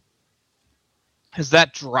 Has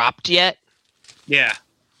that dropped yet? Yeah.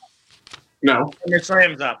 No.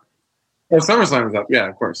 SummerSlam's up. Oh, SummerSlam is up. Yeah,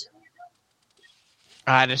 of course.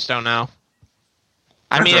 I just don't know.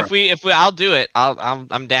 I That's mean, all if we, I'll do it.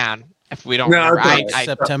 I'm down. If we don't, No, remember. that's all right.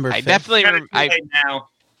 September 5th. I definitely. Kinda too I late now.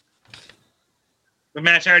 The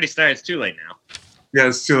match already started. It's too late now. Yeah,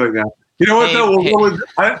 it's too late now. You know what Hey, though? We'll hey. go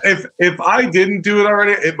with, if I didn't do it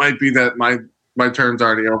already, it might be that my turn's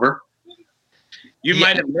already over. You Yeah.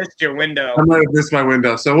 might have missed your window. I might have missed my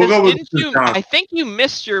window, so we'll go with Didn't you, John. I think you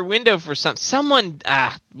missed your window for someone.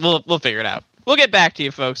 We'll figure it out. We'll get back to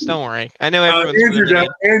you, folks. Don't worry. I know everyone's really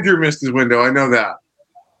Andrew missed his window. I know that.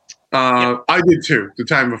 I did too the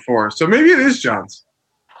time before, so maybe it is John's.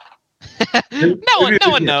 no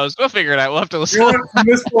one knows. We'll figure it out. We'll have to You listen. know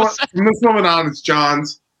what? From this moment on, it's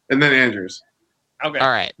John's and then Andrew's. Okay. All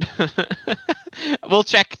right. We'll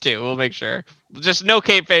check too. We'll make sure. Just no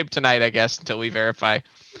kayfabe tonight, I guess, until we verify.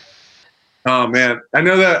 Oh man, I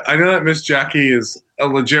know that Miss Jackie is a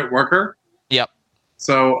legit worker. Yep.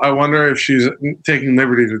 So I wonder if she's taking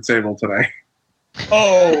liberties with Sable today.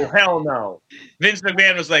 Oh, hell no. Vince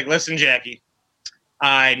McMahon was like, listen, Jackie,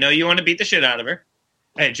 I know you want to beat the shit out of her.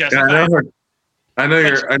 Hey, Yeah, justify it. I know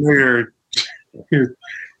your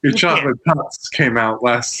chocolate puffs came out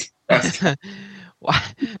last.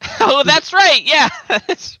 What? Oh, that's right. Yeah.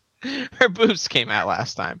 Her boobs came out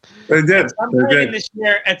last time. They did. At some They point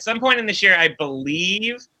in did. this year, I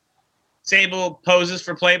believe Sable poses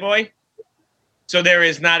for Playboy. So there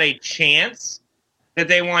is not a chance that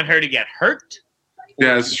they want her to get hurt.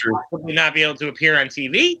 Yeah, it's true. Probably not be able to appear on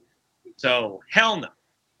TV. So hell no.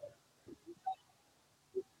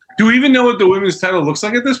 Do we even know what the women's title looks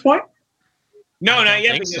like at this point? No, I not don't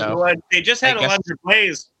yet. think Because so. they just had I guess- Alundra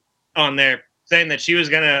Blaze on there saying that she was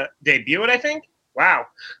gonna debut it. I think. Wow.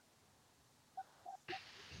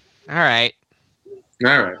 All right.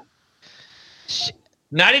 All right.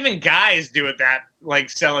 Not even guys do it that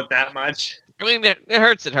sell it that much. I mean, it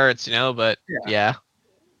hurts. It hurts, but yeah.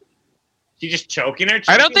 She just choking her.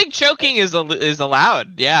 I don't think choking is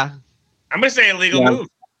allowed. Yeah. I'm gonna say illegal Yeah. move.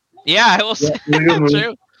 Yeah, I will say legal move.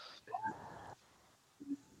 true.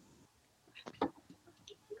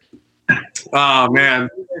 Oh man,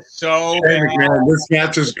 It's so Hey, bad. man, this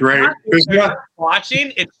match is great. This match,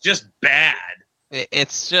 Watching, it's just bad.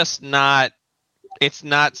 It's just not. It's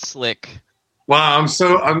not slick. wow,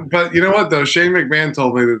 but you know what though? Shane McMahon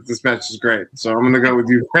told me that this match is great, so I'm gonna go with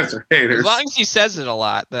you guys are haters. As long as he says it a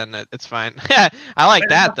lot, then it's fine. I like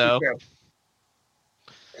that though.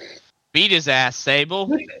 Beat his ass,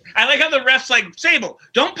 Sable. I like how the ref's like, Sable,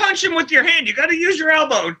 don't punch him with your hand. You got to use your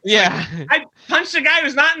elbow. Yeah. I punched a guy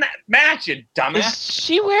who's not in that match, you dumbass. Is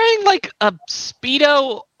she wearing like a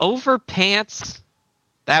Speedo over pants?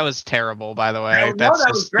 That was terrible, by the way. No, that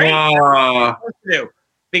was great. Supposed to do.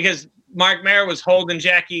 Because Mark Mayer was holding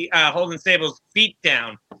Sable's feet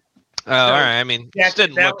down. Oh, all right. I mean, this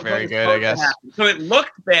didn't That look was very what was good, I supposed to guess. happen. So it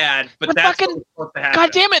looked bad, but The that's fucking- what was supposed to happen.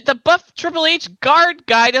 God damn it! The buff Triple H guard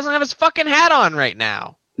guy doesn't have his fucking hat on right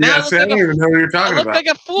now. Now Yeah, I look see, I like don't a- even know what you're I talking look about. like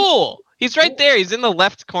a fool. He's right there. He's in the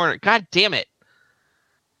left corner. God damn it!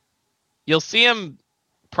 You'll see him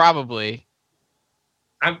probably.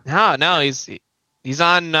 No, he's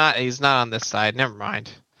on. He's not on this side. Never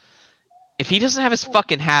mind. If he doesn't have his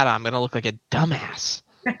fucking hat on, I'm gonna look like a dumbass.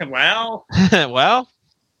 Well, Well,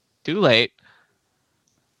 too late.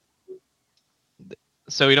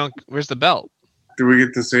 So we don't. Where's the belt? Do we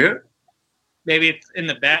get to see it? maybe it's in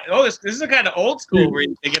the back. Oh, this is a kind of old school where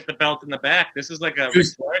they get the belt in the back. This is like a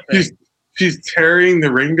She's- Ric Flair thing. She's tearing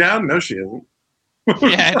the ring down. No, she isn't.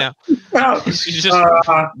 Yeah, I know. Wow. She's just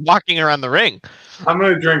Uh, walking around the ring. I'm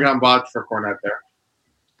gonna drink on botch for Cornette there.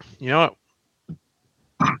 You know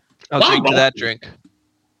what? I'll drink to that drink.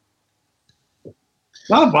 A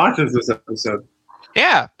lot of botches this episode.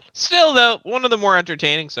 Yeah. Still, though, one of the more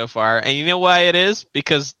entertaining so far. And you know why it is?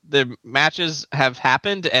 Because the matches have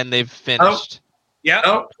happened and they've finished. Yeah.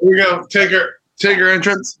 Oh, here we go. Take her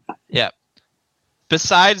entrance.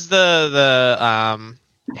 Besides the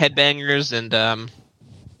headbangers and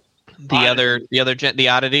the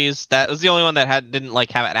oddities, that was the only one that didn't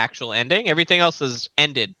like have an actual ending. Everything else has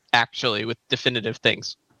ended actually with definitive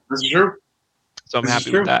things. This is true. So I'm This is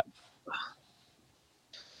happy true. with that.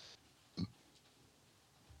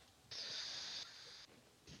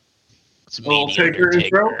 It's me, Little the Taker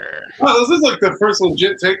intro? Undertaker. Wow, this is like the first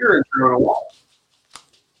legit Taker intro in a while.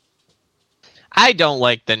 I don't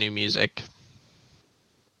like the new music.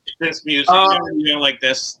 This music, you know, like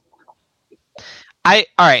this. All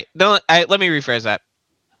right. Let me rephrase that.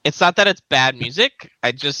 It's not that it's bad music.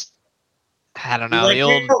 I don't know.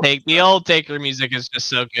 The old Taker music is just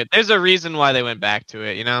so good. There's a reason why they went back to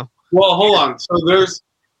it, you know? Well, hold on. So there's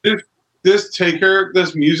this Taker,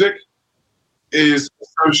 this music is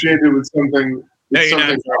associated with something. No, you're not.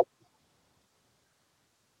 else.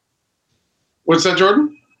 What's that,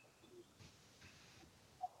 Jordan?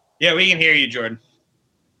 Yeah, we can hear you, Jordan.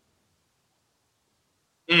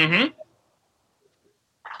 Mm-hmm.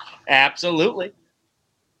 Absolutely.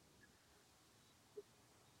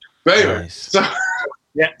 But anyway, Nice. so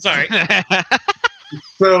Yeah, sorry.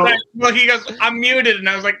 so Well, he goes, I'm muted. And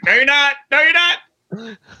I was like, no, you're not. No, you're not.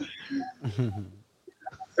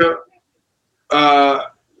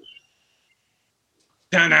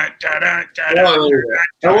 Da-da, da-da, da-da. well, there you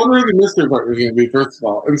go. I wonder who the mystery partner is going to be. First of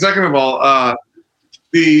all, and second of all,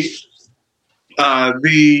 the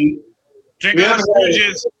Drink Yeah, on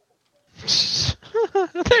the Stooges.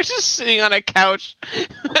 They're just sitting on a couch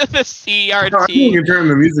with a I think we CRT can turn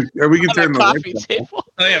the music. Or we can on a turn the coffee lights up. table.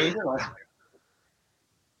 Oh, yeah, we can.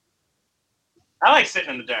 I like sitting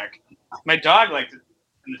in the dark. My dog likes it.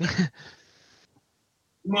 In the dark.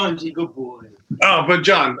 Come on, G, good boy. Oh, but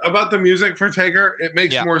John, about the music for Taker, it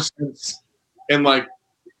makes Yeah. more sense in like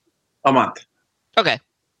a month. Okay.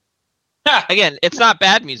 Again, it's not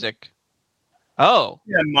bad music. Oh.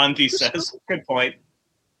 Yeah, month, he says. Good point.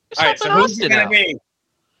 There's All right, so something who's else it to going know. to be?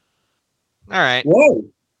 All right. Whoa!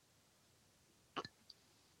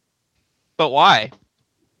 But why?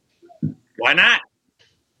 Why not?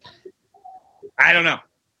 I don't know.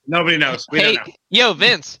 Nobody knows. We Hey, don't know. yo,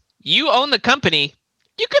 Vince, you own the company.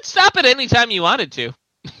 You could stop it anytime you wanted to.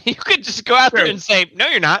 You could just go out there True. and say, no,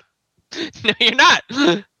 you're not. No, you're not.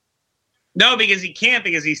 No, because he can't,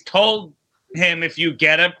 because he's told him if you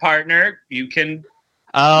get a partner, you can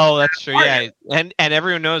Oh, that's true. Yeah, and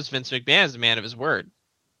everyone knows Vince McMahon is a man of his word.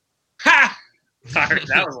 Ha! Sorry,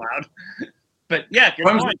 that was loud. But yeah, good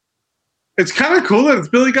point. It's kind of cool that it's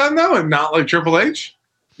Billy Gunn though, and not like Triple H.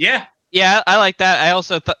 Yeah, Yeah, I like that. I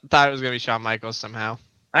also thought it was going to be Shawn Michaels somehow.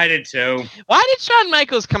 I did too. Why did Shawn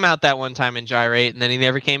Michaels come out that one time and gyrate, and then he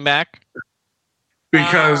never came back?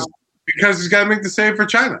 Because he's got to make the save for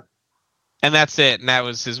China. And that's it. And that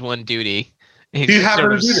was his one duty. He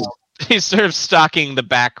happened to do that. He's sort of stalking the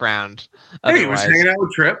background. Hey, he was hanging out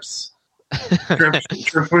with Trips.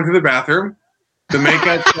 Trips went to the bathroom. The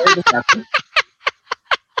makeup started the bathroom.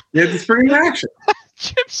 He had to spring into action.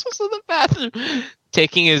 Trips was in the bathroom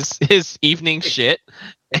taking his evening shit.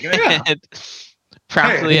 Yeah. And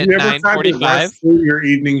promptly hey, at 9:45. Your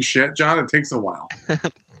evening shit, John. It takes a while.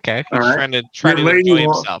 Okay, all right. trying to enjoy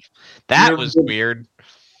himself. That was weird.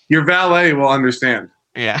 Your valet will understand.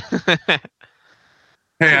 Yeah.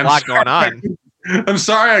 Hey, a lot going on. I'm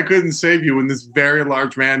sorry I couldn't save you when this very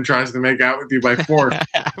large man tries to make out with you by force.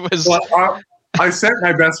 I sent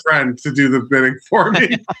my best friend to do the bidding for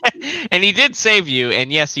me. And he did save you,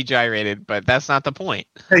 and yes, he gyrated, but that's not the point.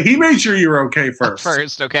 Hey, he made sure you were okay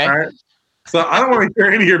first. Okay? All right? So I don't want to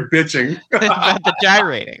hear any of your bitching. About the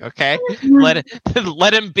gyrating, okay?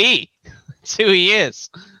 Let him be. That's who he is.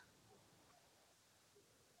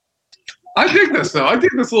 I dig this, though. I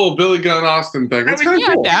dig this little Billy Gunn Austin thing. It's kind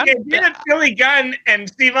of cool. The idea that Billy Gunn and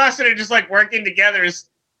Steve Austin are just like working together is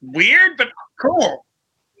weird, but cool.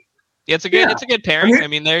 Yeah, it's a good pairing. I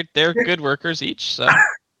mean, they're good workers each. So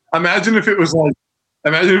imagine if it was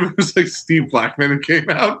like Steve Blackman who came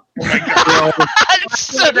out. Oh my God.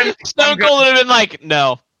 Stone Cold would have been like,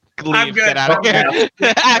 no. Leave, get out of here.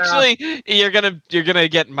 Actually, you're gonna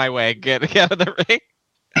get in my way. Get out of the ring.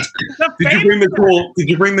 Did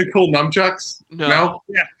you bring the cool nunchucks? No?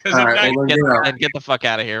 Yeah, because get the fuck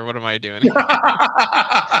out of here. What am I doing?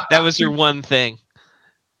 That was your one thing.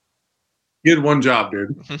 You had one job,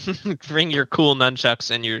 dude. Bring your cool nunchucks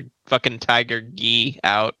and your fucking tiger gi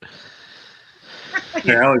out.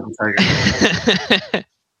 Yeah, I like the tiger.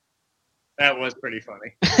 That was pretty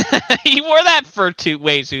funny. He wore that for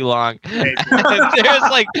way too long. There was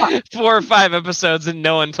like 4 or 5 episodes and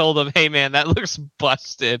no one told him, hey man, that looks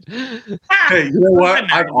busted. Hey, you know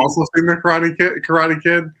what? I've also seen the Karate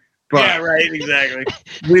Kid. But yeah, right, exactly.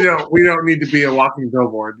 We don't need to be a walking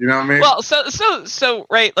billboard, you know what I mean? Well, so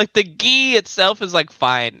right, like the gi itself is like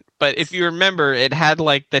fine, but if you remember, it had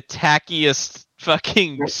like the tackiest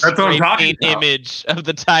fucking spray paint image of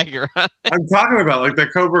the tiger. I'm talking about like the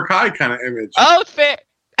Cobra Kai kind of image. Oh, fair.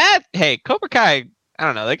 Hey, Cobra Kai, I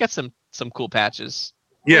don't know, they got some cool patches.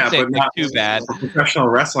 Yeah, but not too bad. Professional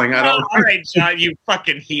wrestling. I don't. All right, John, you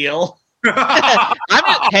fucking heel.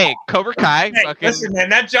 Hey, Cobra Kai. Hey, listen, man,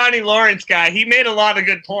 that Johnny Lawrence guy, he made a lot of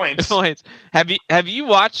good points. Have you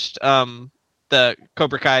watched the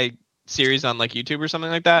Cobra Kai series on like YouTube or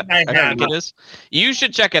something like that? I think it is. You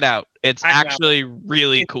should check it out. It's actually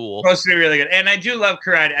really cool. It's supposed to be really good. And I do love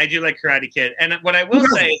karate. I do like Karate Kid. And what I will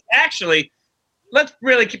say is actually, let's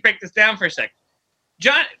really break this down for a second.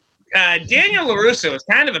 Daniel LaRusso is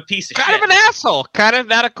kind of a piece of shit. Kind of an asshole. Kind of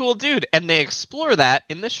not a cool dude. And they explore that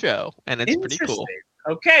in the show. And it's pretty cool.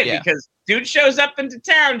 Okay, because dude shows up into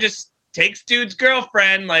town, just takes dude's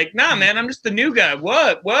girlfriend, like, nah, man, I'm just the new guy.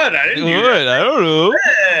 What? I didn't do that. I don't know.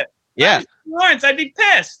 Yeah. Lawrence, I'd be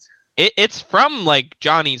pissed. It's from, like,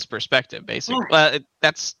 Johnny's perspective, basically.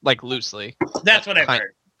 That's, like, loosely. That's what I've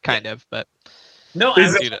heard. Kind of, but... No,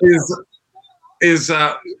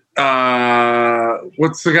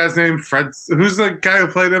 what's the guy's name? Fred. Who's the guy who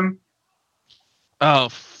played him? Oh,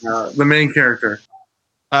 the main character.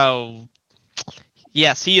 Oh,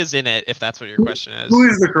 yes, he is in it. If that's what your question is. Who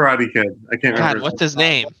is the Karate Kid? I can't remember. God, what's his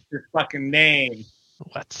name? His fucking name.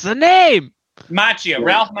 What's the name? Macchio.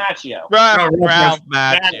 Ralph Macchio. Ralph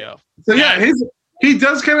Macchio. So yeah, he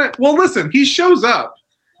does kind of. Well, listen, he shows up.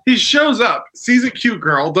 Sees a cute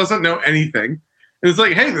girl, doesn't know anything. And it's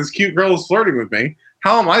like, hey, this cute girl is flirting with me.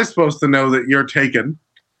 How am I supposed to know that you're taken?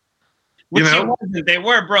 Which he wasn't. They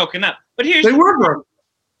were broken up. But here's broken.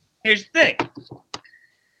 Here's the thing.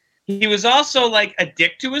 He was also like a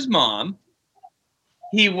dick to his mom.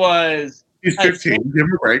 He's 15. Give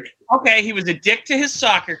him a break. Okay, he was a dick to his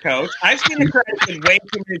soccer coach. I've seen the Karate Kid way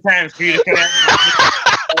too many times for you to connect.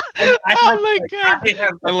 Oh my god!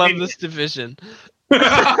 I love this division.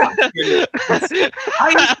 I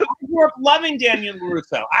grew up loving Daniel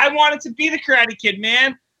LaRusso. I wanted to be the Karate Kid,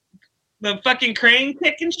 man. The fucking crane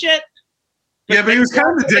kick and shit. But he was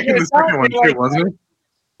kind of a dick in the second one too, wasn't he?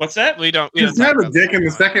 What's that? We don't. He was kind of a dick in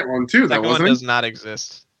the second one too, though, wasn't he? Does not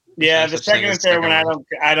exist. Yeah, the second and third one,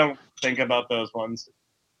 I don't think about those ones.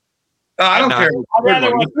 I don't No. care.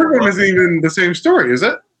 The third one isn't even the same story, is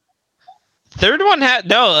it? Third one had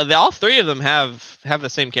no. All three of them have the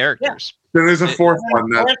same characters. Then there's a fourth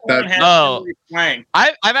one. Fourth one has Oh. Hilary Swank.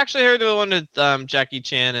 I've actually heard the one with Jackie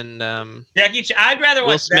Chan and Jackie Chan. I'd rather Will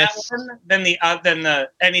watch that Smith's- one than the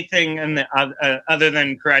anything in the other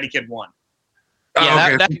than Karate Kid 1.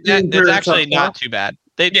 yeah, okay. that's actually not too bad.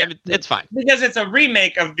 It's fine. Because it's a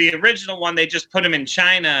remake of the original one. They just put him in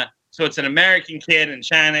China, so it's an American kid in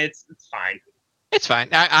China. It's fine. It's fine.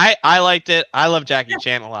 I liked it. I love Jackie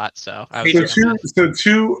Chan a lot, so I was So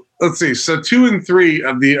two. Let's see. So 2 and 3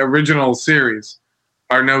 of the original series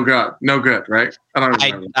are no good, right? I don't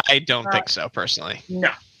remember. I don't think so personally.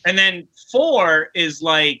 No. And then 4 is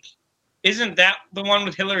like, isn't that the one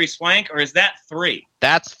with Hilary Swank, or is that 3?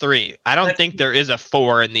 That's 3. I don't think there is a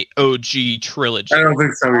 4 in the OG trilogy. I don't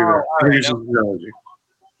think so either. Oh, I think alright, it's just a trilogy.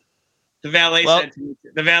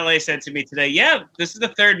 The valet said to me today, "Yeah, this is the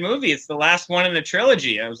third movie. It's the last one in the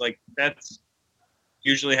trilogy." I was like, "That's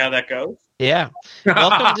usually how that goes." Yeah.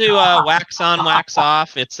 Welcome to Wax On, Wax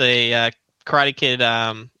Off. It's a Karate Kid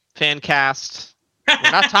fan cast.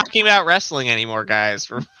 We're not talking about wrestling anymore, guys.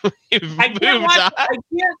 We've I moved can't, watch, on.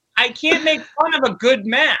 I can't make fun of a good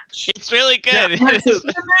match. It's really good. Yeah. It's a good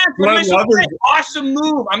match. What am I I supposed love to it. say? Awesome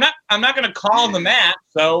move. I'm not going to call the match.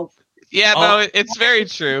 So Yeah, no, it's very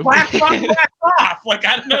true. wax on, wax off. Like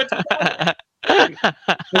I don't know. What to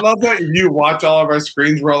I love that you watch all of our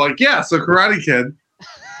screens. We're all like, yeah, so Karate Kid.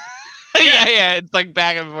 yeah, it's like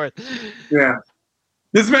back and forth. Yeah.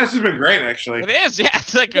 This match has been great, actually. It is, yeah.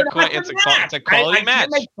 It's like a quality I match.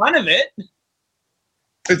 can't make fun of it.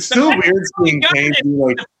 It's still The fact weird that seeing Kane be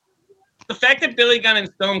like, The fact that Billy Gunn and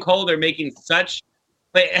Stone Cold are making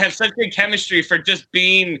have such good chemistry for just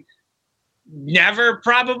being never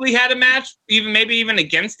probably had a match, maybe even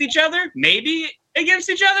against each other, but maybe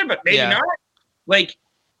Yeah. not. Like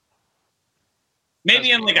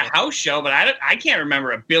maybe in like a house show, but I can't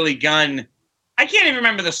remember a Billy Gunn. I can't even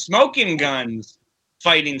remember the Smoking Guns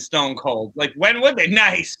fighting Stone Cold. Like when would they?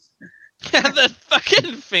 Nice. The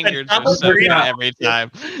fucking fingers are double so good finger. every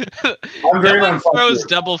time. I'm very No one on throws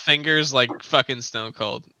double fingers like fucking Stone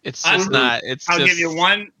Cold. It's just I'm- not. It's I'll just, give you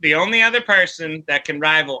one. The only other person that can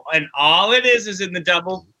rival, and all it is in the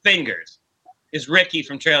double fingers, is Ricky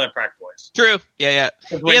from Trailer Park Boys. True. Yeah.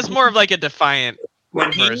 He has more of like a defiant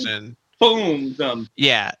when he version. booms them.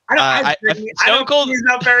 Yeah. I Stone don't Cold. use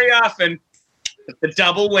that very often. But the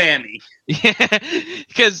double whammy. Yeah,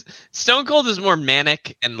 because Stone Cold is more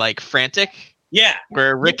manic and like frantic, Yeah.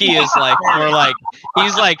 where Ricky is like more like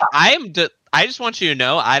he's like I just want you to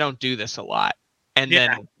know I don't do this a lot, and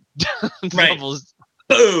Yeah. then Right. doubles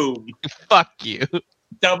Boom. fuck you.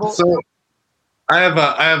 Double. So I have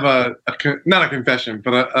a not a confession,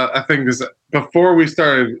 but a thing is before we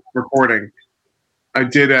started recording, I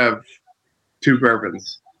did have 2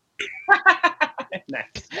 bourbons. Nice.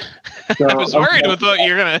 So, I was worried with what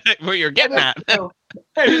you're getting at.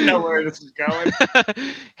 I didn't know where this was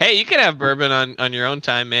going. Hey, you can have bourbon on your own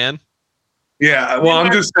time, man. Yeah, well,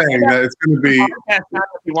 I'm just saying that it's going to be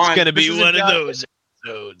It's gonna be one of those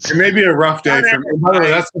episodes. it may be a rough day for me. By the way,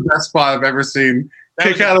 that's the best spot I've ever seen.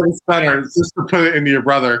 Kick out of the stunner just to put it into your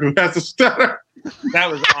brother who has a stunner. That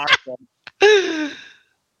was awesome.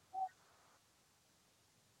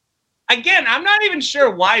 Again, I'm not even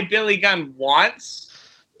sure why Billy Gunn wants.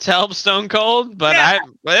 To help Stone Cold, but Yeah.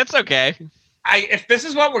 but it's okay. If this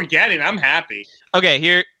is what we're getting, I'm happy. Okay,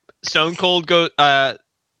 here Stone Cold go. I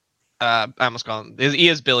almost call him. He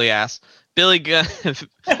is Billy Ass. Billy Gunn.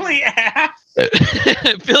 Billy ass.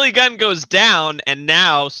 Billy Gunn goes down, and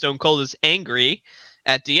now Stone Cold is angry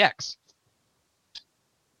at DX.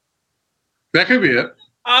 That could be it.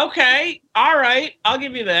 Okay. All right. I'll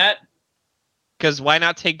give you that. Because why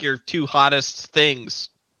not take your 2 hottest things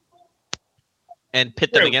and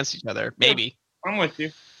pit them True. against each other? Maybe. I'm with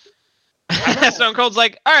you. Stone Cold's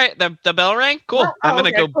like, all right, the bell rang. Cool. Oh, I'm gonna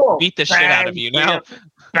okay, go cool. beat the shit out of you now.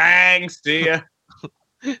 Bang. See ya.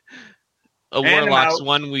 A And I'm warlock's out.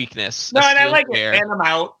 one weakness. No, a and I steel like chair. it. And I'm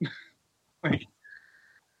out.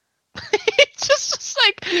 It's just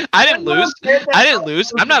like I didn't lose. I didn't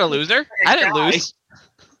lose. I'm not a loser. I didn't lose.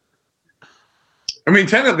 I mean,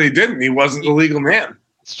 technically, he didn't. He wasn't the legal man.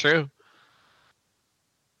 It's true.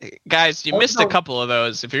 Guys, you missed a couple of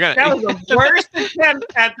those. If you're That gonna, was the worst attempt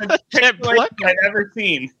at the situation I've ever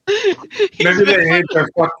seen. Maybe they hit their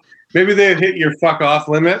fuck. Maybe they had hit your fuck off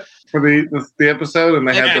limit for the episode, and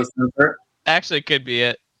they had Yeah. to censor it. Actually, could be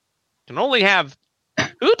it. Can only have.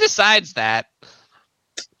 Who decides that?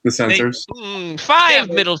 The censors. 5 Yeah,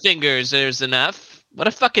 middle fingers. There's enough. What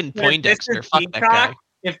a fucking Yeah, Poindexter. Mr. Fuck that guy.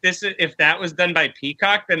 if that was done by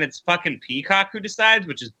Peacock, then it's fucking Peacock who decides,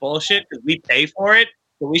 which is bullshit because we pay for it.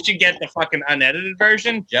 So we should get the fucking unedited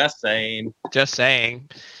version. Just saying. Just saying.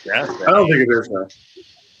 I don't think it is though.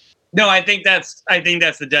 No, I think that's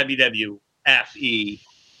the WWFE.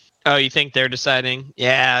 Oh, you think they're deciding?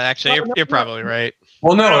 Yeah, actually, you're probably right.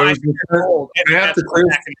 Well, no, it was They have to clear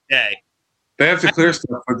back in the day. They have to clear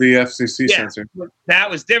stuff with the FCC censor. That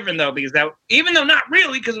was different though, because that even though not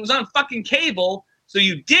really, because it was on fucking cable, so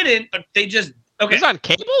you didn't, but they just okay. It was on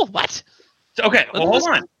cable? What? Okay, well, hold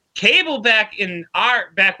on. Cable back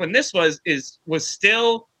when this was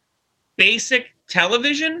still basic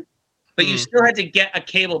television, but you still had to get a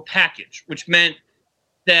cable package, which meant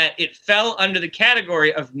that it fell under the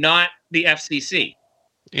category of not the FCC.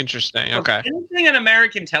 Interesting. Okay. Anything on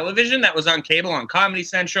American television that was on cable, on Comedy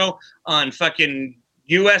Central, on fucking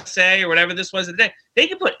USA or whatever this was today, they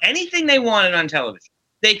could put anything they wanted on television.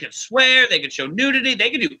 They could swear, they could show nudity,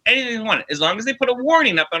 they could do anything they wanted, as long as they put a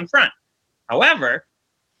warning up on front. However,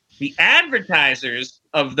 the advertisers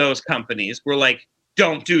of those companies were like,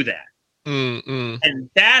 don't do that. And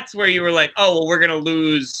that's where you were like, oh, well, we're going to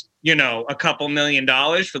lose, a couple $1 million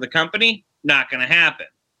for the company. Not going to happen.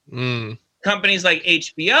 Companies like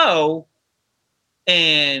HBO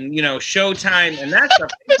and, Showtime and that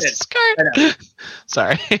stuff. Business card.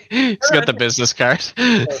 Sorry. He's got the business card.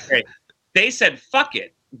 Okay. They said, fuck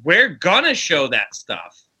it. We're going to show that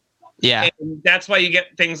stuff. Yeah. And that's why you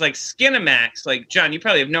get things like Skinamax. Like, John, you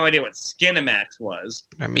probably have no idea what Skinamax was.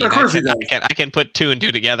 I mean, I can put two and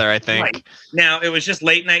two together, I think. Right. Now, it was just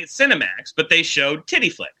late night Cinemax, but they showed titty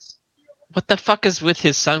flicks. What the fuck is with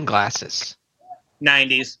his sunglasses?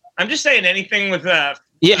 90s. I'm just saying anything with fashion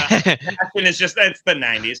is just, it's the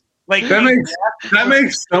 90s. Like that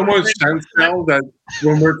makes so much sense now that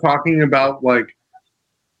when we're talking about, like,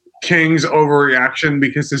 King's overreaction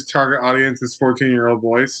because his target audience is 14-year-old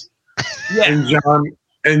boys. Yeah.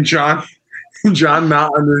 And John not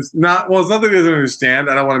it's not that he doesn't understand.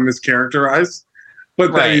 I don't want to mischaracterize,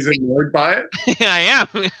 but that he's annoyed by it. I am.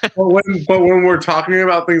 but when we're talking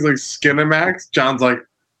about things like Skinamax, John's like,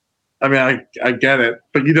 I mean, I get it,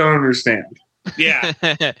 but you don't understand. Yeah.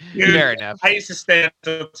 Fair enough. I used to stay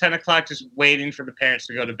until 10 o'clock just waiting for the parents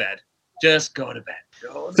to go to bed. Just go to bed.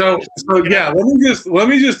 So yeah, let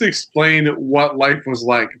me just explain what life was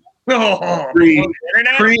like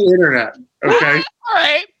pre-internet. Okay. All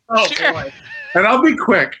right. Oh, sure. boy. And I'll be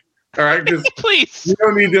quick. All right, please. We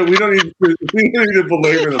don't need to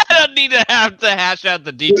belabor this. I don't need to have to hash out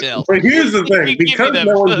the details. But here's the thing: because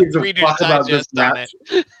no one gives a fuck about this match,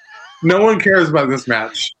 no one cares about this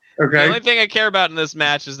match. Okay. The only thing I care about in this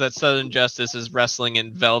match is that Southern Justice is wrestling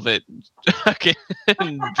in velvet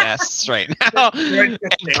vests right now and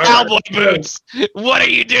cowboy boots. What are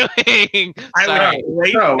you doing? I would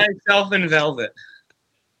rate myself in velvet.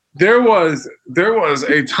 There was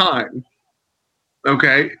a time,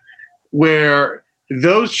 okay, where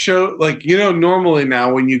those shows, like, normally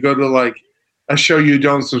now when you go to like a show you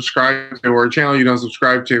don't subscribe to or a channel you don't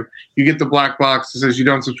subscribe to, you get the black box that says you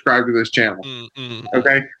don't subscribe to this channel.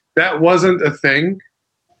 Okay. That wasn't a thing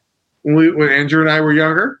when Andrew and I were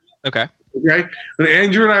younger. Okay. When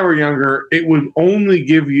Andrew and I were younger, it would only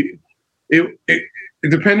give you it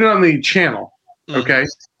depended on the channel. Okay.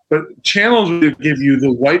 But channels would give you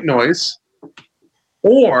the white noise,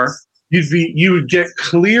 or you would get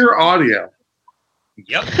clear audio.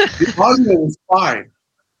 Yep. The audio was fine.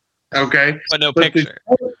 Okay. But no picture.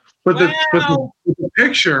 The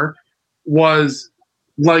picture was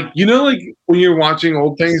like, like when you're watching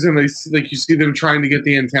old things and you see them trying to get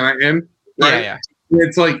the antenna in, right? Yeah.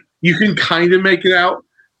 It's like you can kind of make it out,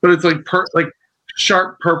 but it's like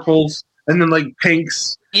sharp purples and then like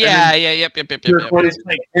pinks. Yep.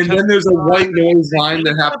 And then there's a white noise line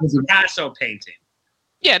that happens. Picasso painting.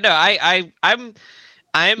 Yeah, no, I'm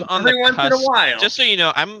on the cusp. Once in a while. Just so you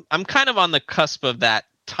know, I'm kind of on the cusp of that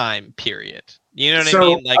time period. You know what I So,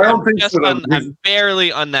 mean? Like I don't think so. I'm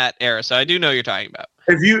barely on that era, so I do know what you're talking about.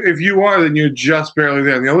 If you are, then you're just barely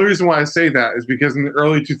there. And the only reason why I say that is because in the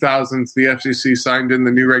early 2000s, the FCC signed in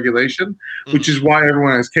the new regulation, which is why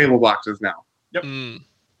everyone has cable boxes now. Yep.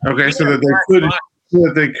 Okay, so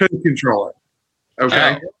that they could control it.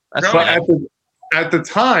 Okay, but at the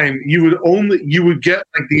time, you would get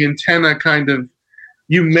like the antenna kind of.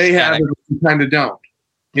 You may have it, but you kind of don't.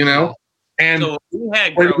 And so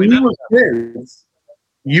when we were kids,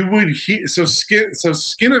 you would hear. So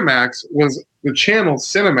Skinamax was the channel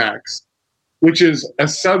Cinemax, which is a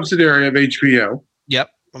subsidiary of HBO. Yep.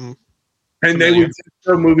 And they would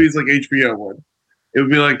show movies like HBO would. It'd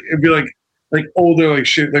be like older like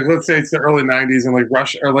shit. Like let's say it's the early '90s and like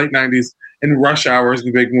Rush or late '90s and Rush Hour is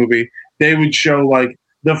the big movie. They would show like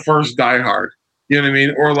the first Die Hard. You know what I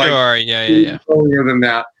mean? Or like Sure, yeah. earlier than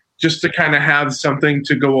that, just to kind of have something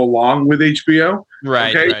to go along with HBO.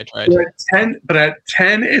 Right. But at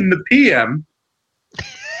 10 in the PM,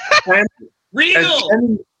 10, Regal.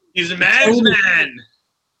 10, He's a man's man.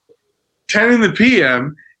 10 in the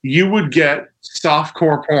PM, you would get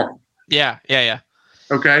softcore porn. Yeah.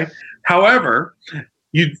 Okay. However,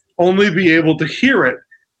 you'd only be able to hear it,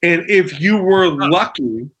 and if you were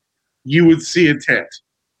lucky, you would see a tit.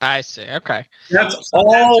 I see. Okay. That's Sometimes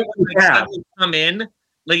all it would, we like, have. suddenly come in,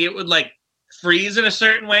 like it would like freeze in a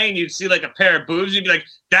certain way, and you'd see like a pair of boobs. You'd be like,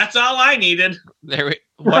 "That's all I needed." There we.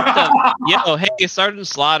 What the? Yo, hey, Sergeant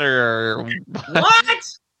Slaughter.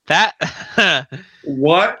 What? That.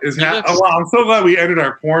 What is He happening? looks- Oh, wow, I'm so glad we ended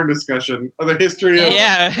our porn discussion of the history of.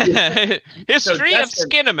 Yeah. History of Justin-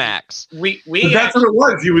 Skinamax. We But that's what it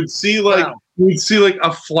was. You would see like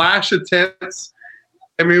a flash of tits.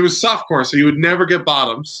 I mean, it was softcore, so you would never get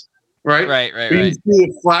bottoms, right? Right. But you'd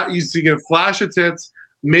see a flash of tits,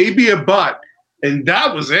 maybe a butt, and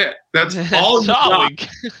that was it. That's all you got.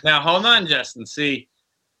 Now hold on, Justin. See,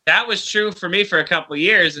 that was true for me for a couple of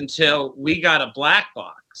years until we got a black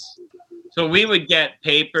box. So we would get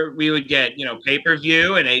pay-per-view and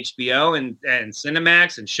HBO and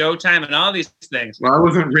Cinemax and Showtime and all these things. Well, I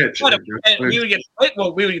wasn't rich. But we would get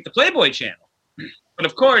the Playboy channel. But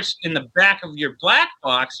of course, in the back of your black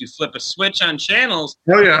box, you flip a switch on channels,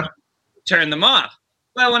 Oh yeah. turn them off.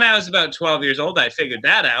 Well, when I was about 12 years old, I figured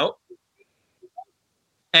that out.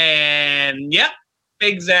 And yep,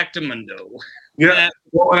 exactamundo. Yeah.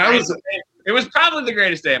 Well, when I was It was probably the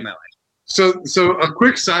greatest day of my life. so a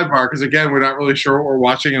quick sidebar, because again, we're not really sure what we're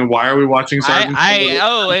watching and why are we watching Sergeant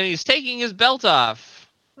Slaughter. And he's taking his belt off.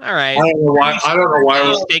 All right. I don't know why.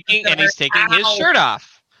 He's taking his shirt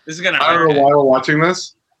off. This is gonna I don't know why we're watching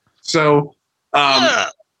this. So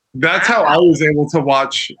that's how I was able to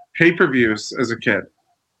watch pay-per-views as a kid,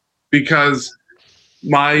 because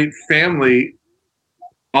my family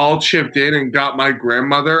all chipped in and got my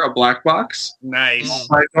grandmother a black box. Nice.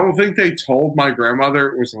 I don't think they told my grandmother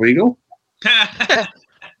it was legal,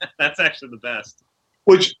 That's actually the best.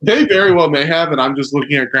 which they very well may have, and I'm just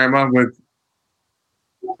looking at grandma with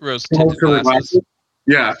Rose tinted color glasses. glasses.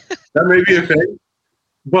 Yeah, that may be a thing.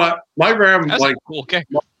 But my That's cool. Okay.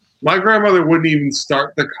 my grandmother wouldn't even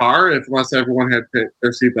start the car unless everyone had their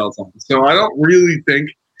seatbelts on. So I don't really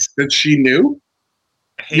think that she knew.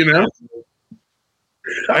 I hate You know? that.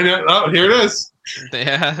 I know. Oh, here it is.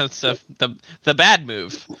 Yeah, that's the bad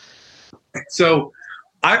move. So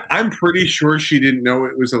I'm pretty sure she didn't know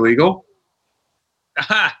it was illegal.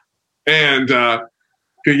 Aha. And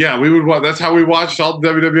yeah, we would watch. That's how we watched all the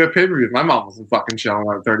WWF pay-per-views. My mom wasn't fucking shelling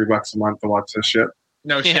out $30 a month to watch this shit.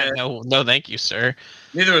 No Yeah, shit. no, thank you, sir.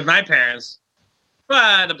 Neither was my parents.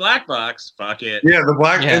 But a black box, fuck it. Yeah, the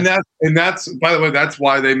black, Yeah. and that's by the way, that's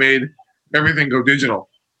why they made everything go digital.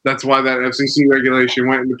 That's why that FCC regulation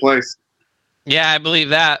went into place. Yeah, I believe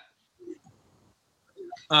that.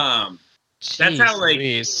 That's how, like-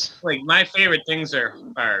 Louise. Like my favorite things are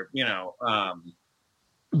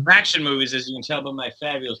action movies, as you can tell by my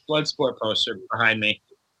fabulous Bloodsport poster behind me.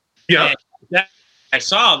 Yeah, I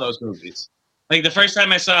saw those movies. Like the first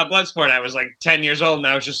time I saw Bloodsport, I was like 10 years old, and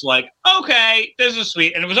I was just like, okay, this is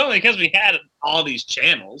sweet. And it was only because we had all these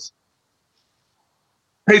channels.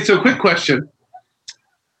 Hey, so quick question.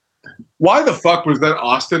 Why the fuck was that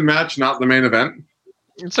Austin match not the main event?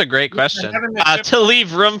 It's a great question. Having the To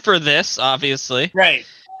leave room for this, obviously. Right.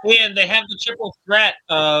 And they have the triple threat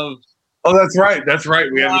of Oh, that's right. That's right.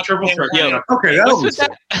 We had the triple threat. Yeah. Okay, that'll be What's with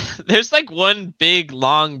that? There's like one big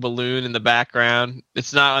long balloon in the background.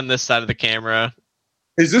 It's not on this side of the camera.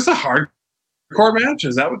 Is this a hardcore match?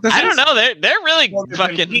 Is that what this is? I don't know. They're really Well, they've been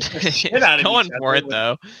fucking beating the shit out of going each for other. it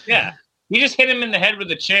though. yeah. He just hit him in the head with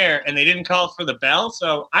a chair, and they didn't call for the bell.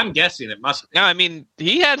 So I'm guessing it must. No, I mean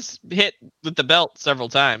he has hit with the belt several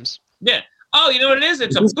times. Yeah. Oh, you know what it is?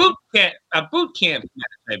 It's a boot camp. A boot camp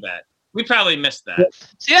match. I bet we probably missed that.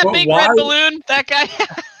 See that But big why- red balloon? That guy.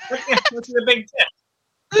 What's the big tip?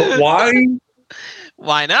 But why?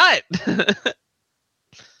 Why not?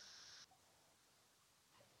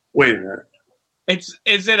 Wait a minute.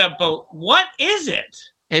 Is it a boat? What is it?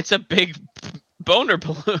 It's a big boner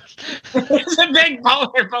balloon. It's a big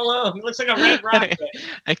boner balloon. It looks like a red rocket.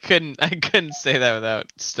 I couldn't say that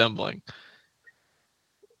without stumbling.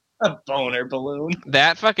 A boner balloon.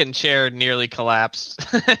 That fucking chair nearly collapsed.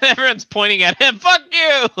 Everyone's pointing at him. Fuck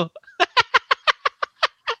you!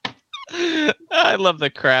 I love the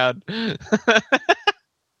crowd.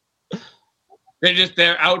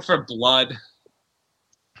 They're out for blood.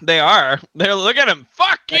 They are. They're look at him.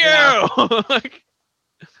 Fuck you!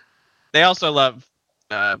 They also love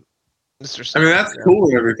Mr. I Snow. mean, that's cool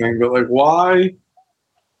and everything, but like, why?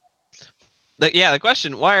 The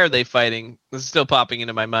question, why are they fighting? This is still popping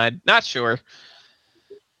into my mind. Not sure.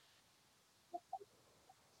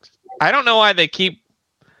 I don't know why they keep,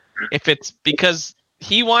 if it's because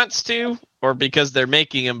he wants to or because they're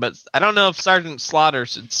making him, but I don't know if Sergeant Slaughter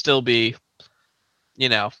should still be, in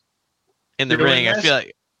the Doing ring.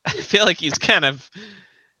 I feel like he's kind of.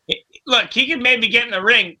 Look, he could maybe get in the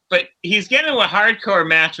ring, but he's getting into a hardcore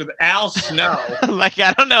match with Al Snow. Like,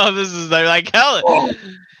 I don't know if this is like hell. Oh.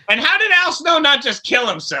 And how did Al Snow not just kill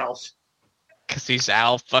himself? Because he's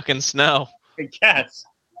Al fucking Snow. I guess.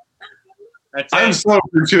 That's I'm it. so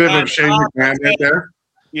appreciative of Shane McMahon right there.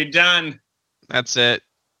 You're done. That's it.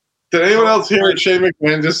 Did anyone else hear what Shane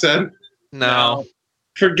McMahon just said? No.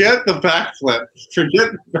 Forget the backflip.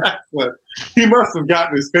 Forget the backflip. He must have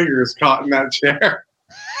gotten his fingers caught in that chair.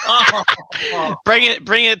 Oh. Bring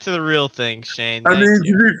it to the real thing, Shane. I Thank mean,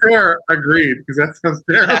 you. to be fair, agreed, because that sounds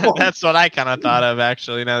terrible. That's what I kind of thought of,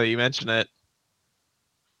 actually, now that you mention it.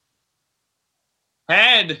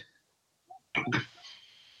 Head.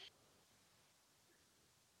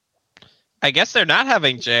 I guess they're not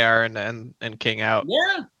having JR and King out.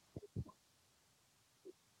 Yeah.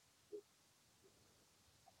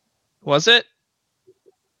 Was it?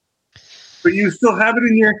 But you still have it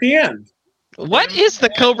in your hand. What is the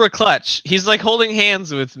Cobra Clutch? He's like holding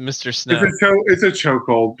hands with Mr. Snow. It's a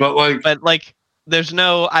chokehold, but like, there's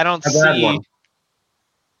no. I don't a bad see. one.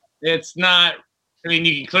 It's not. I mean,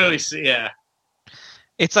 you can clearly see. Yeah.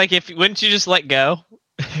 It's like wouldn't you just let go?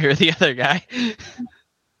 You're the other guy.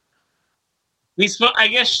 I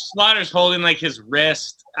guess Slaughter's holding like his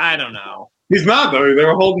wrist. I don't know. He's not though. They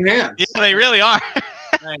were holding hands. Yeah, they really are.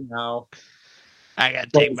 I know. I gotta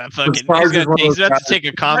take my fucking. He's Sarge is one of about those to guys- take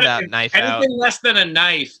a combat knife out, Anything less than a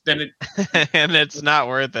knife, then and it's not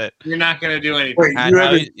worth it. you're not going to do anything. Wait, I you know,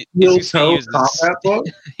 have a he's steel gonna toe use his- combat book?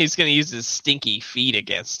 He's gonna use his stinky feet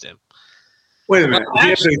against him. Wait a minute. Well, He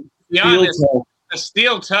has a to be steel honest, toe. a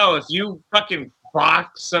steel toe, if you fucking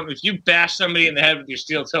if you bash somebody in the head with your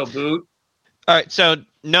steel toe boot, All right, so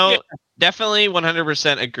no, Yeah. definitely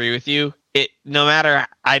 100% agree with you. No matter,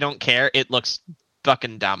 I don't care. It looks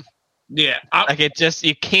fucking dumb. yeah. Like it just,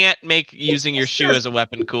 you can't make using your shoe as a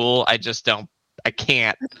weapon cool. I just don't. I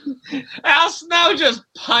can't. Al Snow just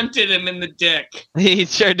punted him in the dick. He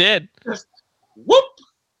sure did. Whoop!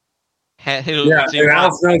 Yeah, and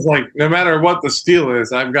Al Snow's like, no matter what the steel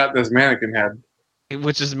is, I've got this mannequin head.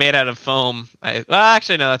 Which is made out of foam. Well,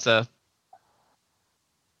 actually, no, that's a.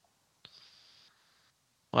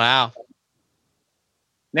 Wow.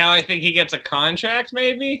 Now I think he gets a contract,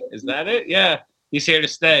 maybe? Is that it? Yeah. He's here to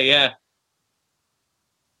stay, yeah.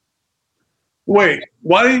 Wait,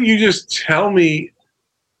 why didn't you just tell me?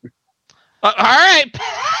 All right.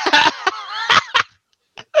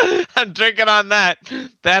 I'm drinking on that.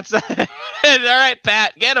 That's all right,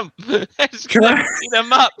 Pat. Get him. Just Can I- beat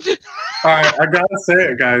him up. All right, I gotta say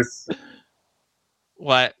it, guys.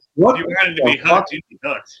 What? What You the wanted to be fuck? hooked, you'd be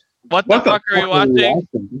hooked. What the What the fuck are we fuck watching?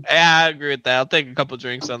 Yeah, I agree with that. I'll take a couple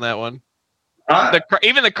drinks on that one. I-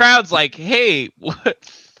 Even the crowd's like, "Hey, what?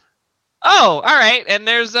 Oh, all right." And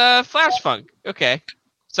there's Flash Funk. Okay,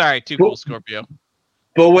 sorry, too cool, Scorpio.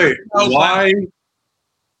 But wait, Oh, why?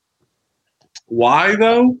 Why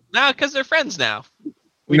though? No, because they're friends now.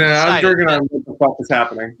 We No, I'm decided drinking that- on what the fuck is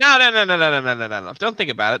happening. No. Don't think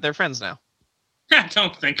about it. They're friends now.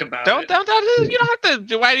 Don't think about Don't. it. You don't have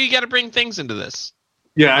to. Why do you got to bring things into this?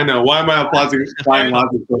 Yeah, I know. Why am I applying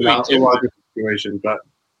logic to Wait, a logic situation? But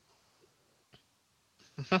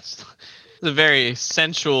It's a very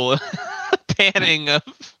sensual panning of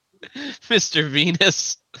Mr.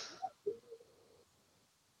 Venus.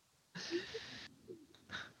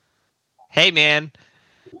 Hey, man.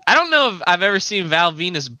 I don't know if I've ever seen Val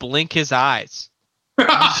Venus blink his eyes.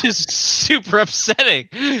 It's just super upsetting.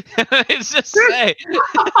 It's just say.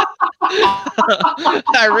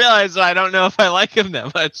 I realize I don't know if I like him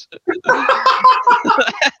that much.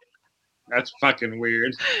 That's fucking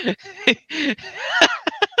weird.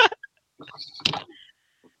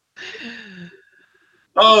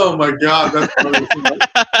 oh my god, that's funny.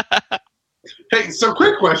 Hey, so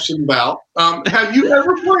quick question, Val. Have you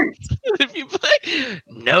ever blinked? If you play,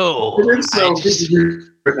 no. And if so, I what just- did you do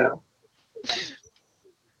right now?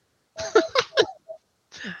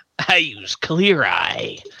 I use Clear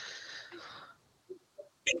Eye.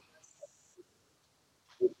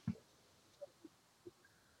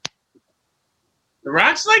 The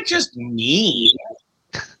Rock's like just mean.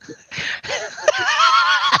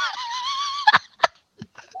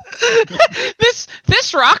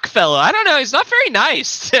 This Rock fellow. I don't know. He's not very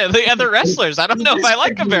nice to the other wrestlers. I don't know if I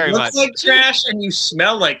like him very much. Looks like trash, and you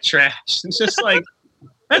smell like trash. It's just like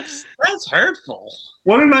that's hurtful.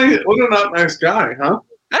 What a not nice guy, huh?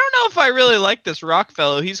 I don't know if I really like this Rock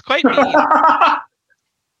fellow. He's quite mean.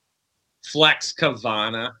 Flex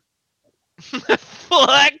Kavana.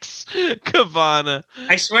 Flex Kavana.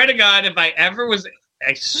 I swear to God, if I ever was,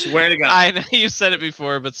 I swear to God, I know you said it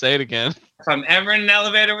before, but say it again. if I'm ever in an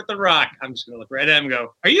elevator with The Rock, I'm just gonna look right at him and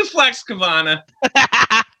go, "Are you Flex Kavana?"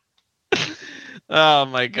 Oh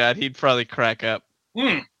my God, he'd probably crack up.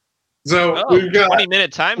 So we've got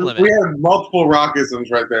 20-minute time limit. We have multiple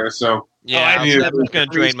Rockisms right there. So Yeah, I I'm need never gonna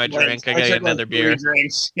drain my drink. I gotta get took, like, another beer. 3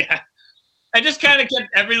 drinks. Yeah. I just kind of kept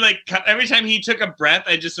every time he took a breath,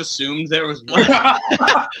 I just assumed there was one.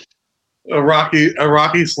 a Rocky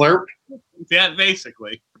slurp. Yeah,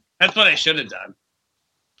 basically. That's what I should have done.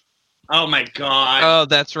 Oh my God. Oh,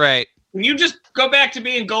 that's right. Can you just go back to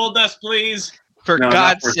being Goldust, please? For No, not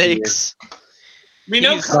God's for sakes. We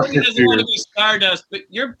know He's- Cody doesn't want to be Stardust, but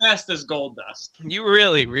you're best as Goldust. You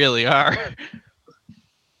really, really are.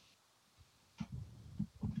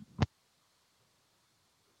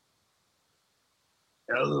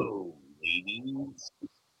 Oh, ladies.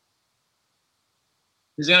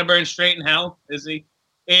 He's gonna burn straight in hell, is he?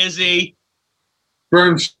 Is he?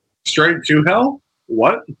 Burn straight to hell?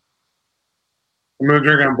 What? I'm gonna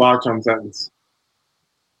drink on botch on sentence.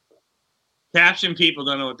 Caption people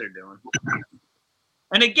don't know what they're doing.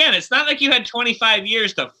 And again, it's not like you had 25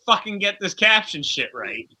 years to fucking get this caption shit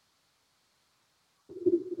right.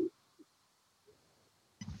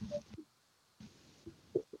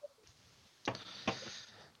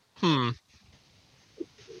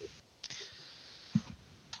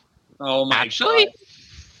 Oh my Actually? God.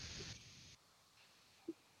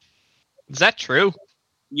 Is that true?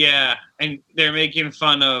 Yeah, and they're making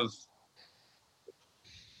fun of.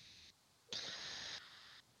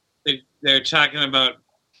 They're talking about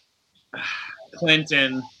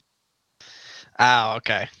Clinton Oh,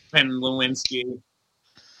 okay. and Lewinsky.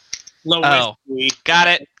 Oh. Got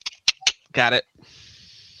it.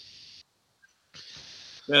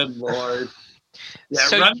 Good Lord. Yeah,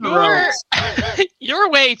 So run the roads. your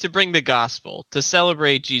way to bring the gospel, to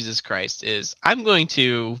celebrate Jesus Christ, is I'm going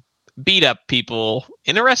to beat up people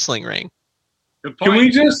in a wrestling ring. Good Can point. we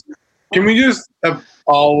just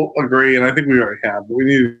all agree? And I think we already have, but we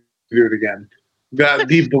need to do it again. That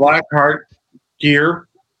the Blackheart gear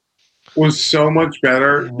was so much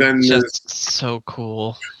better than Just so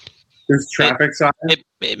cool. this traffic sign.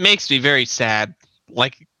 It makes me very sad,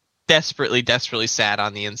 like desperately sad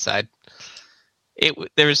on the inside.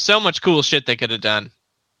 There was so much cool shit they could have done.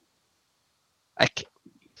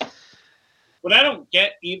 What I don't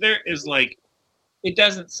get either is like it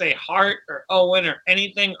doesn't say Hart or Owen or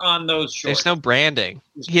anything on those shorts. There's no branding.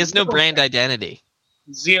 He has no brand identity.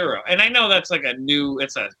 Zero. And I know that's like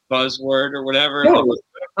it's a buzzword or whatever. No. Like,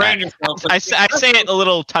 brand yourself. I say it a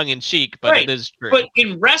little tongue in cheek, but Right. it is true. But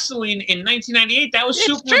in wrestling in 1998, that was It's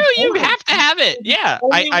super true. You important. have to have it. Yeah.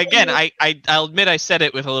 I'll admit I said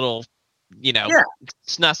it with a little, Yeah.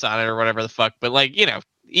 snus on it or whatever the fuck. But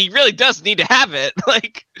he really does need to have it.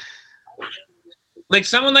 Like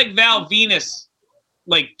someone like Val Venus,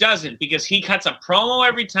 doesn't because he cuts a promo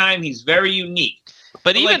every time. He's very unique.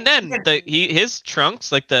 But Like, even then, his trunks,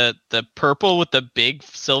 the purple with the big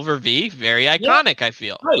silver V, very iconic. I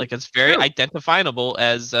feel Right. like it's very True. identifiable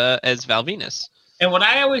as Val Venus. And what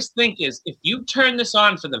I always think is, if you turn this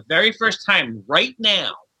on for the very first time right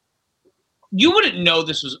now, you wouldn't know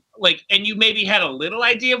this was and you maybe had a little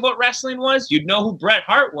idea of what wrestling was. You'd know who Bret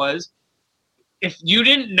Hart was. If you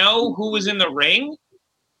didn't know who was in the ring,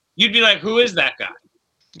 you'd be like, "Who is that guy?"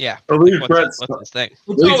 Yeah. At least What's his thing?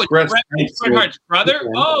 Oh, least it's Bret's Bret nice Hart's brother.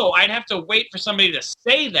 Yeah. Oh, I'd have to wait for somebody to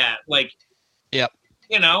say that. Yep.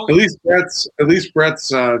 At least Brett's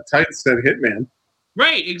tights said Hitman.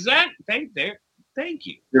 Right? Exactly. Thank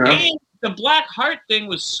you. Yeah. And the Black Heart thing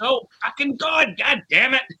was so fucking good. God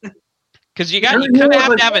damn it! Because you kind of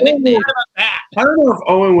have to have a nickname. That. I don't know if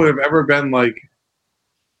Owen would have ever been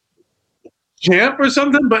champ or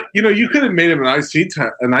something, but you could have made him an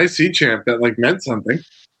IC champ that meant something.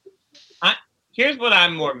 Here's what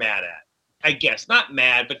I'm more mad at. I guess not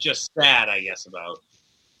mad, but just sad. I guess about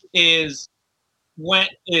is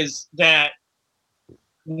that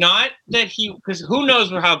not that he because who knows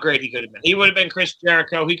how great he could have been. He would have been Chris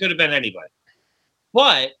Jericho. He could have been anybody.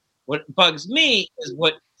 But what bugs me is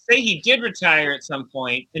say he did retire at some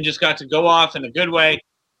point and just got to go off in a good way,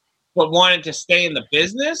 but wanted to stay in the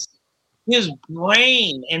business. His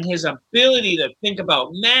brain and his ability to think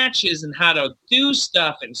about matches and how to do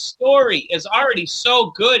stuff and story is already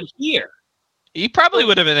so good here. He probably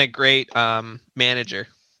would have been a great manager.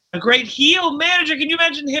 A great heel manager. Can you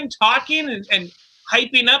imagine him talking and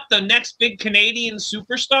hyping up the next big Canadian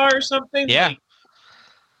superstar or something? Yeah. Like,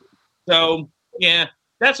 so, yeah,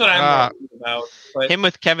 that's what I'm talking about. But, Him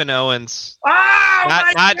with Kevin Owens. oh,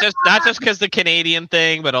 Not just because the Canadian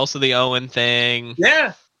thing, but also the Owen thing.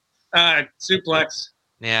 Yeah. Suplex.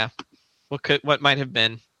 Yeah. What might have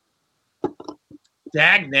been?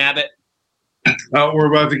 Dag nabbit. Oh,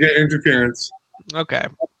 we're about to get interference. Okay.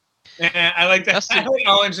 I like that. I like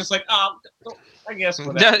Owen's just like, I guess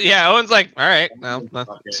whatever. Yeah, Owen's like, all right, well,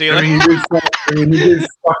 see you I later. mean, he did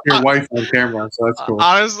fuck your wife on camera, so that's cool.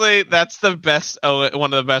 Honestly, that's the best Owen,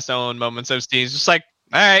 one of the best Owen moments I've seen. He's just like,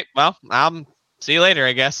 all right, well, I'll see you later,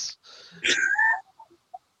 I guess.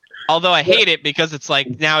 Although I hate it because it's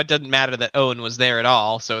like now it doesn't matter that Owen was there at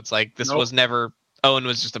all, so it's like this was never Owen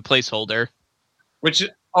was just a placeholder. Which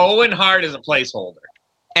Owen Hart is a placeholder.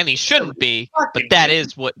 And he shouldn't be, but that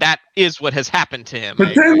is what has happened to him.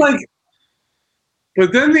 But then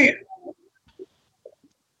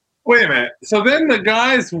wait a minute. So then the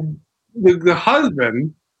guys, the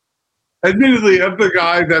husband, admittedly of the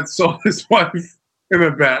guy that sold his wife in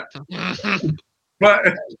a bet, but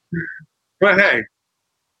hey,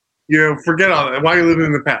 forget all that. Why are you living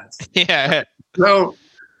in the past? Yeah. So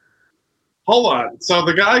hold on. So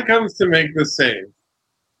the guy comes to make the save.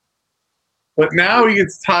 But now he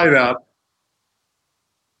gets tied up.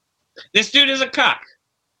 This dude is a cuck.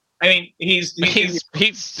 I mean, he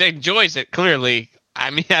enjoys it, clearly. I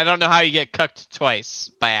mean, I don't know how you get cucked twice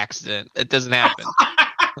by accident. It doesn't happen.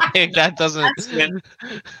 Like, that doesn't... Accident.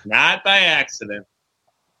 Not by accident.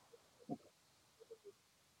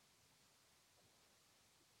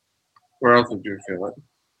 Where else would you feel it?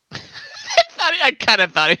 I kind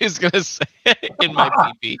of thought he was going to say it in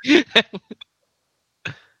my pee-pee.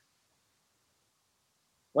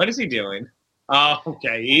 What is he doing? Oh,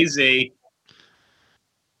 okay, easy.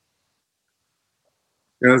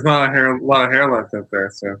 Yeah, there's not a lot of hair left up there,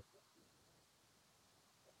 so.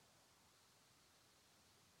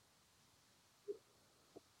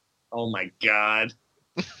 Oh my god.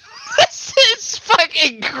 This is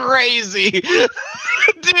fucking crazy. Dude,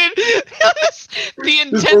 the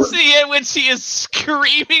intensity at which he is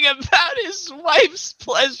screaming about his wife's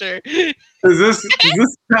pleasure. Does this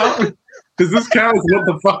count? Does this count as what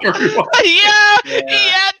the fuck are we watching?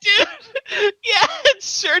 Yeah, dude. Yeah, it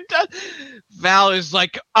sure does. Val is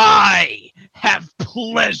like, I have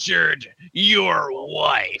pleasured your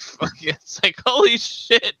wife. It's like, holy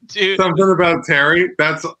shit, dude. Something about Terry.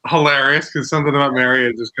 That's hilarious because something about Mary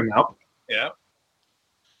had just come out. Yeah.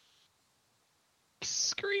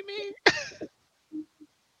 Screaming.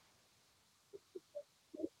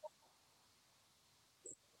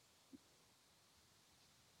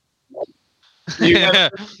 You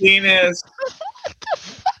have seen his.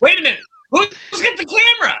 Wait a minute. Who's got the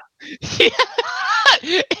camera? Yeah.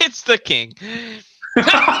 It's the king.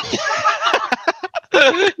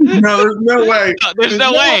 No, there's no way. There's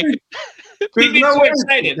no way. There's no way.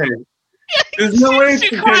 Excited. There's no way.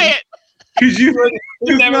 Too quiet. Because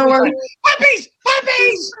there's no way. Puppies!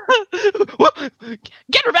 Puppies!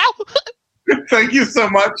 Get her, Val. Thank you so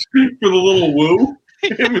much for the little woo.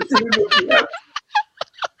 In between the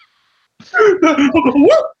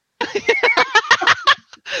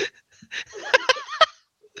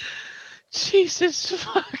Jesus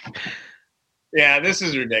fuck. Yeah, this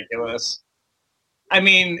is ridiculous. I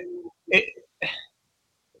mean,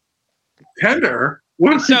 Tender?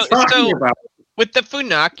 What are you talking about? With the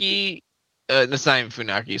Funaki, that's not even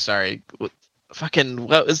Funaki, sorry. Fucking,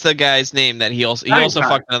 what was the guy's name that he also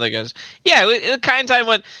fucked another guys? Yeah, the kind time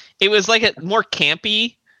when it was like a more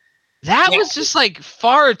campy. That was just like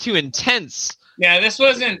far too intense. Yeah, this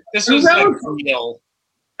was like real.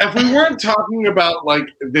 If we weren't talking about I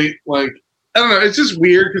don't know, it's just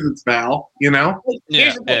weird because it's Val, Yeah.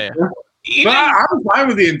 But I'm fine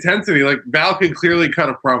with the intensity. Like Val can clearly cut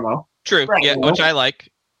a promo. True, right. Yeah, which I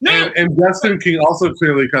like. No. And Dustin can also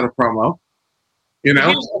clearly cut a promo.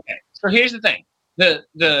 So here's the thing. The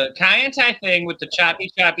Kaientai thing with the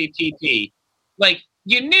choppy PP, like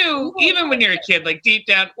you knew even when you're a kid, like deep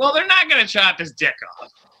down, well, they're not gonna chop his dick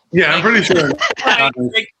off. Yeah, I'm pretty sure.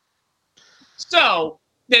 Right? So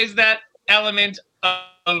there's that element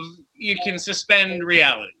of you can suspend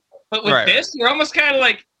reality. But with this, you're almost kind of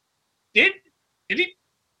like, did he?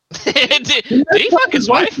 did he fuck his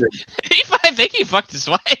wife? I think he fucked his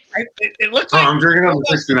wife. It looks like I'm drinking on the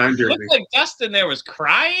 69 jersey. It looked like Dustin there was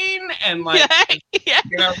crying and like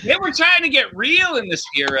they were trying to get real in this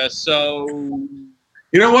era. So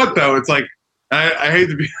you know what though? It's like I hate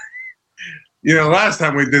to be. Last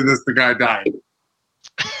time we did this, the guy died.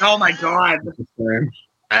 Oh my god.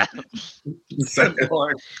 Second.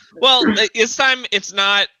 Lord. Well, this time it's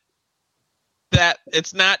not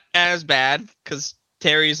as bad because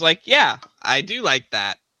Terry's like, yeah, I do like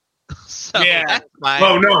that. So Yeah. that's fine.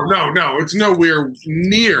 Oh no! It's nowhere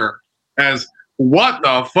near as what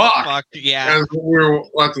the fuck Fuck, yeah. as what we were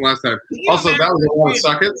watching last time. Can you Also, that was a lot of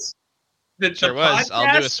suckets. The Sure was. I'll do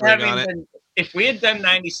a podcast swing having on it. been- if we had done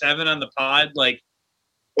 97 on the pod, like,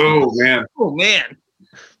 Oh man, oh man.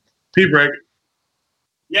 pee break.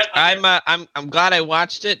 Yep. I'm glad I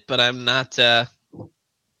watched it, but I'm not. I'm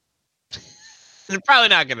probably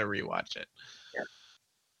not gonna rewatch it.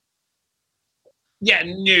 Yeah,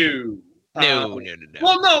 no. No.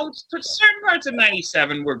 Well, no, certain parts of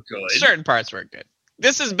 97 were good. Certain parts were good.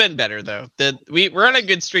 This has been better though. We're on a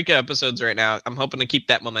good streak of episodes right now. I'm hoping to keep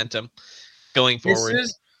that momentum going forward.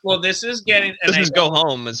 This is getting. And This is go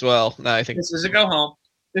home as well. No, I think This is a go home.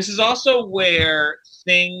 This is also where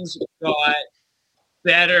things got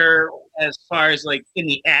better as far as like in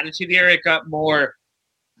the attitude era. It got more.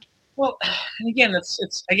 Well, and again,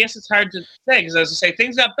 it's. I guess it's hard to say because as I say,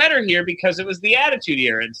 things got better here because it was the attitude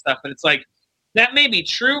era and stuff. And it's like that may be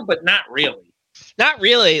true, but not really. not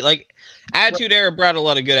really. Like Attitude Era brought a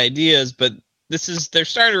lot of good ideas, but they're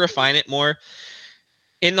starting to refine it more.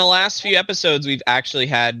 In the last few episodes, we've actually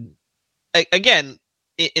had, again,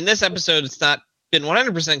 in this episode, it's not been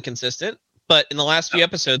 100% consistent, but in the last few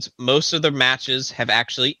episodes, most of the matches have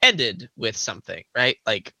actually ended with something, right?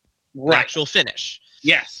 Like an actual finish.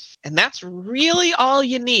 Yes. And that's really all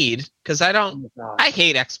you need, because I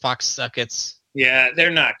hate Xbox suckets. Yeah,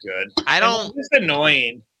 they're not good. I don't. It's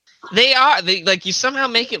annoying. They are. Like, you somehow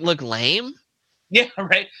make it look lame. Yeah,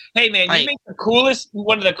 right. Hey, man, you make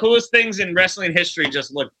one of the coolest things in wrestling history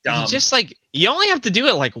just look dumb. You only have to do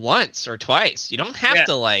it like once or twice. You don't have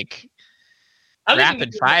to like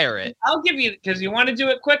rapid fire it. I'll give you, because you want to do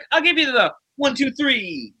it quick, I'll give you the 1, 2,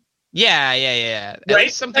 3. Yeah.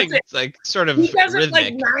 Right? Something like sort of he does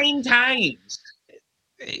rhythmic. it like 9 times.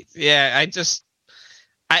 Yeah,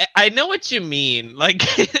 I know what you mean. Like,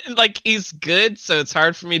 like he's good, so it's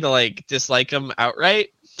hard for me to like dislike him outright.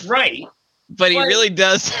 Right. But he really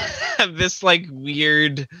does have this like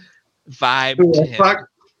weird vibe to him. Fuck.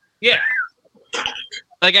 Yeah.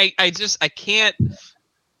 Like I can't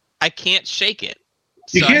shake it.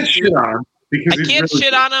 You can't shit on him because I can't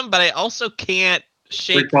shit on him, but I also can't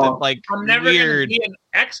shake the like I'm never weird. gonna be an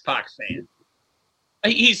X-Pac fan.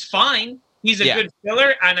 He's fine. He's a good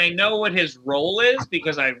filler, and I know what his role is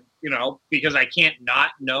because I can't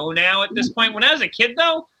not know now at this point. When I was a kid,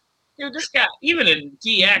 though, dude, this guy, even in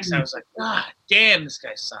DX, I was like, God damn, this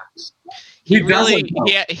guy sucks. He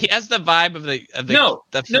has the vibe of the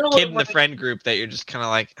kid in the friend group that you're just kind of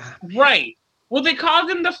like, right. Well, they called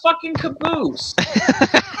him the fucking caboose.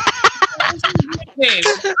 I'm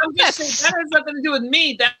just saying that has nothing to do with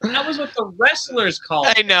me. That was what the wrestlers called.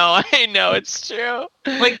 I know, it's true.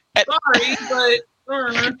 Like, sorry, but.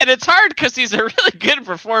 And it's hard because he's a really good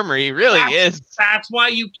performer. He really is. That's why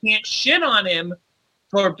you can't shit on him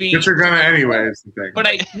for being. But you're gonna anyways. But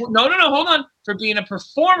no, hold on. For being a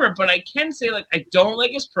performer, but I can say like I don't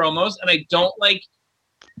like his promos, and I don't like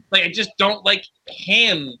I just don't like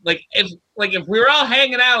him. Like if we were all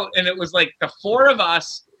hanging out and it was like the 4 of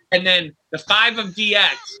us and then the 5 of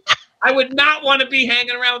DX, I would not want to be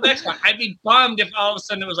hanging around with Xbox. I'd be bummed if all of a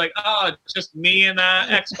sudden it was like, oh, just me and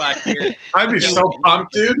Xbox here. I'd be so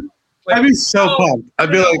pumped, dude. I'd be so pumped.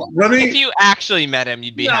 I'd be like, let me. If you actually met him,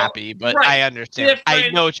 you'd be happy. But I understand. I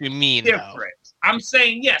know what you mean. Different. I'm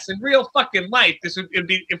saying yes. In real fucking life, it'd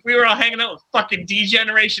be if we were all hanging out with fucking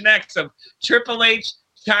D-Generation X of Triple H,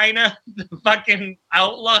 China, the fucking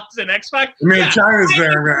Outlaws, and X-Pac. I mean, China's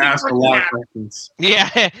there. I'm gonna ask a lot of questions.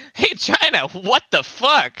 Yeah. Hey, China, what the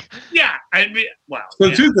fuck? Yeah. I mean, wow.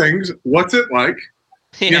 So 2 things. What's it like?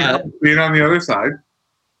 Yeah. Being on the other side.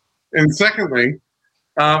 And secondly,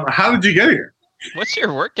 how did you get here? What's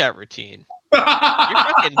your workout routine? You're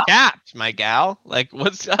fucking tapped, my gal. Like,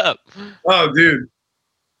 what's up? Oh, dude.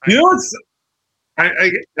 You know what's...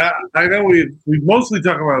 I know we mostly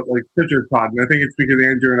talk about like Pritchard Pod, and I think it's because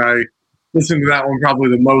Andrew and I listen to that one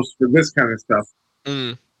probably the most for this kind of stuff.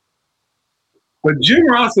 Mm. But Jim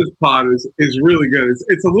Ross's pod is really good.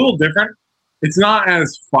 It's a little different. It's not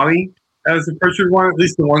as funny as the Pritchard one, at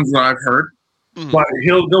least the ones that I've heard. Mm. But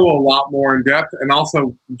he'll go a lot more in depth, and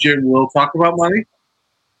also Jim will talk about money,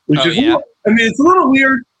 which is it's a little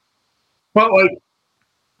weird, but like.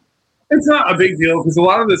 It's not a big deal because a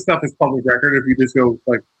lot of this stuff is public record if you just go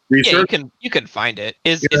like research. Yeah, you can find it.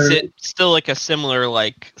 Is it still like a similar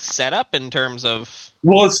like setup in terms of?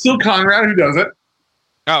 Well, it's still Conrad who does it.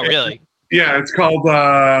 Oh, really? Yeah, it's called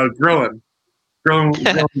Grillin'. Grilling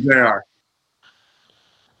JR.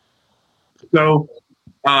 So,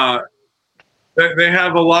 they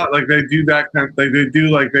have a lot, like they do that kind of, they do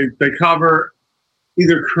like, they cover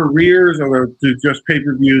either careers or they do just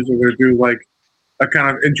pay-per-views or they do like a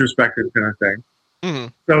kind of introspective kind of thing. Mm-hmm.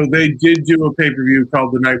 So they did do a pay-per-view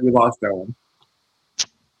called The Night We Lost Owen,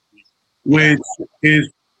 which is,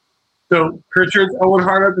 so Pritchard's Owen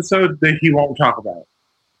Hart episode that he won't talk about.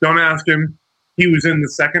 Don't ask him. He was in the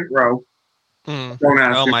second row. Mm. Don't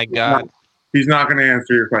ask him. Oh my God. He's not going to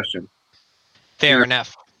answer your question. Fair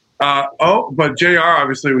enough. But JR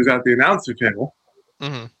obviously was at the announcer table.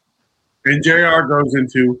 Mm-hmm. And JR goes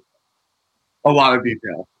into a lot of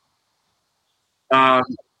detail.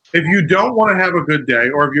 If you don't want to have a good day,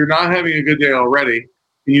 or if you're not having a good day already,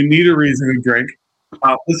 and you need a reason to drink,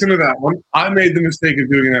 listen to that one. I made the mistake of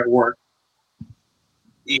doing it at work.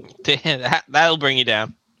 That'll bring you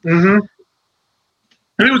down. Mm-hmm.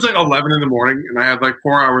 And it was like 11 in the morning, and I had like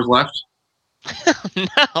 4 hours left.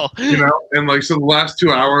 No. You know? And like, so the last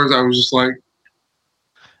 2 hours, I was just like,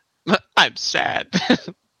 I'm sad.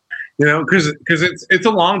 you know, because it's a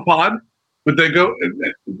long pod, but they go,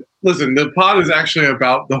 listen, the pod is actually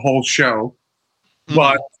about the whole show,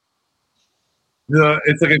 but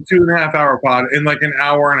it's like a 2.5 hour pod, and like an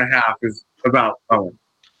hour and a half is about Owen.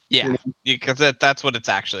 Yeah, because that's what it's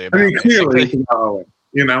actually about. I mean, clearly basically. it's about Owen,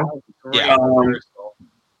 you know? Yeah.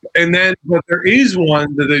 And then, but there is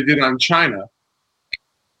one that they did on China.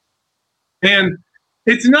 And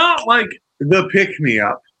it's not like the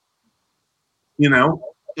pick-me-up, you know?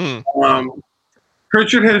 Mm.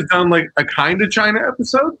 Pritchard has done like a kind of China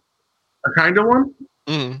episode, a kind of one.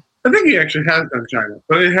 Mm. I think he actually has done China,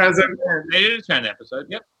 but it hasn't. They did a China episode.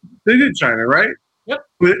 Yep. They did China, right? Yep.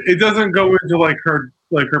 But it doesn't go into like her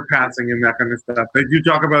passing and that kind of stuff. They do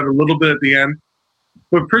talk about it a little bit at the end,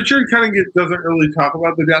 but Pritchard kind of doesn't really talk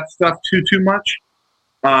about the death stuff too much.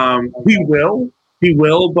 He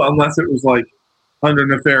will, but unless it was like under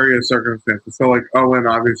nefarious circumstances. So like Owen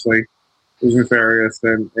obviously was nefarious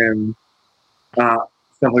and stuff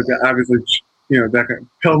like that. Obviously, you know, that kind of,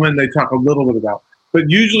 Pillman they talk a little bit about, but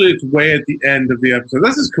usually it's way at the end of the episode.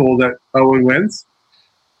 This is cool that Owen wins.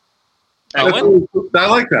 Owen? I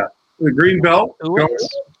like that. The green belt. Who wins?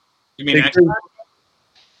 You mean Who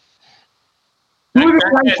are the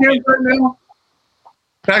tag champs right now?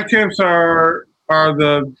 Tag champs are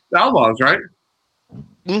the Outlaws, right?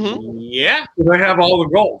 Mm-hmm. Yeah. They have all the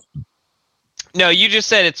gold. No, you just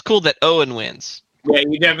said it's cool that Owen wins. Yeah,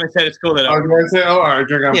 you definitely said it's cool that. I was going to say, all right,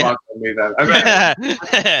 drink on vodka with me then.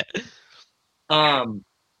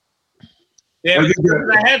 Yeah,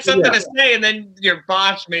 I had something to say, and then your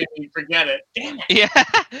botch made me forget it. Damn it! Yeah,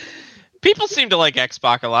 people seem to like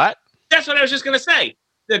X-Pac a lot. That's what I was just gonna say.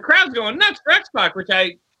 The crowd's going nuts for X-Pac, which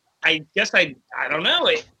I guess I don't know.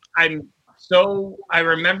 I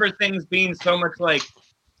remember things being so much like.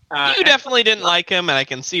 You definitely didn't like him, and I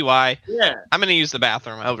can see why. Yeah. I'm gonna use the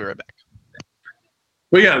bathroom. I'll be right back.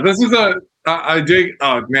 But yeah, this is I dig.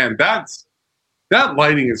 Oh man, that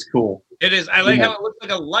lighting is cool. It is. I like how it looks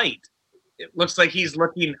like a light. It looks like he's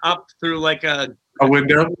looking up through like a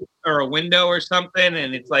window or something,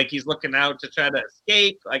 and it's like he's looking out to try to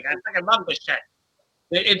escape. Like I love this shit.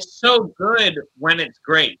 It's so good when it's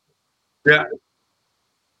great. Yeah.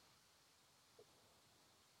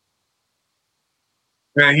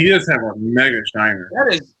 Man, he does have a mega shiner.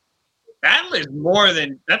 That is more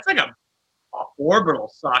than that's like a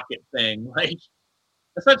orbital socket thing. Like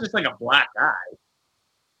that's not just like a black eye.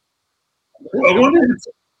 I wonder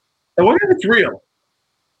if it's real.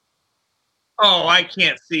 Oh, I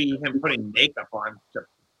can't see him putting makeup on.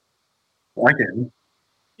 I can.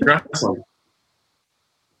 Wrestling.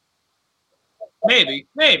 Maybe.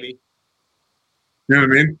 You know what I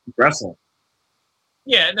mean? Wrestling.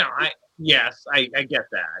 Yeah, no, I get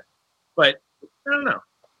that. But I don't know.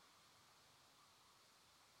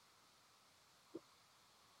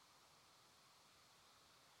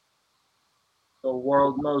 The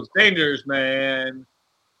world's most dangerous man.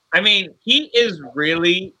 I mean, he is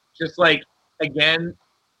really just like, again,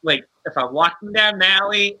 like if I'm walking down an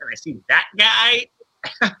alley and I see that guy,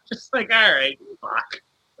 I'm just like, all right, fuck.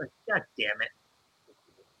 Like, God damn it.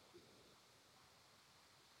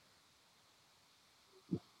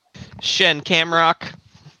 Shen Camrock.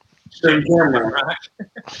 Shen Camrock.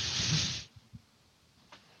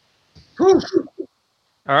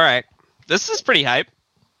 All right, this is pretty hype.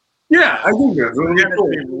 Yeah, I think that's really cool.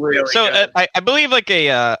 Really So good. I believe like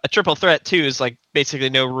a triple threat too is like basically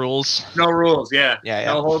no rules. No rules, yeah. Yeah.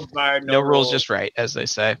 No holds barred, No rules, just right, as they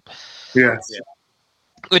say. Yes. Yeah.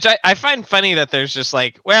 Which I find funny that there's just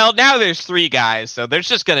like, well, now there's 3 guys, so there's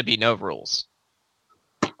just going to be no rules.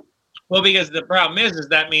 Well, because the problem is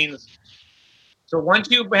that means so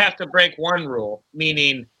once you have to break one rule,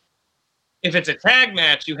 meaning if it's a tag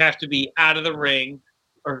match, you have to be out of the ring,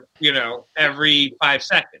 or every 5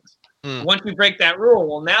 seconds. Once you break that rule,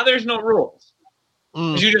 well, now there's no rules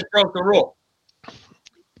because you just broke the rule.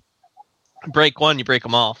 Break one, you break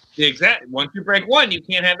them all. Exactly. Once you break one, you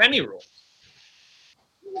can't have any rules.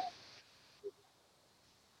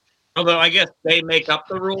 Although I guess they make up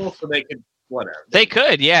the rules, so they could whatever. They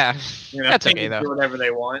could, yeah. That's they okay can though. do whatever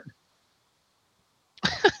they want.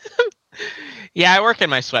 Yeah, I work in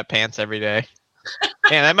my sweatpants every day.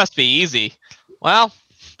 Man, that must be easy. Well,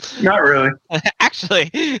 Not really. actually,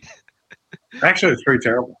 Actually, it's pretty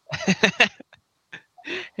terrible.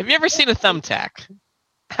 have you ever seen a thumbtack?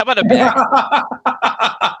 How about a bag?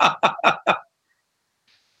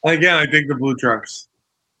 Again, I think the blue trunks.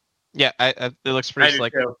 Yeah, it looks I pretty do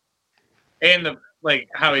slick. too. And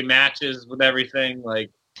how he matches with everything, like.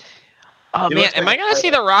 Oh He man, looks am like I gonna a- see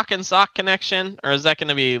the Rock and Sock connection, or is that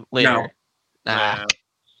gonna be later? No. Nah,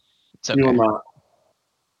 it's You will okay. not.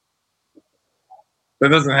 That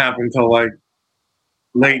doesn't happen until like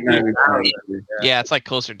late 95. Yeah, it's like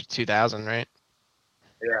closer to 2000, right?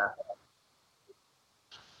 Yeah.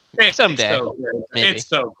 It's Someday, so great. maybe. It's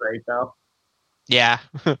so great, though. Yeah.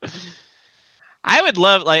 I would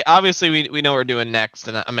love, like, obviously we know what we're doing next,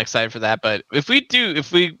 and I'm excited for that. But if we're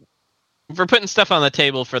putting stuff on the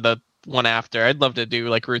table for the one after, I'd love to do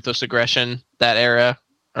like Ruthless Aggression, that era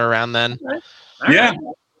around then. Yeah.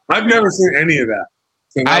 I've never seen any of that.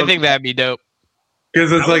 So I think that'd be dope.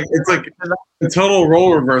 because it's like a total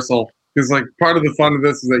role reversal. Because like part of the fun of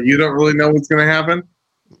this is that you don't really know what's going to happen.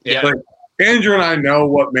 Yeah. Like Andrew and I know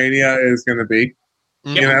what Mania is going to be,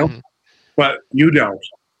 you know? Mhm. but you don't.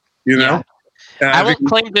 You know. And I think won't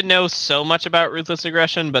claim to know so much about Ruthless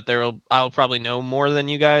Aggression, but I'll probably know more than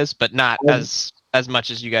you guys, but not as much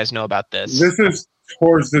as you guys know about this. this is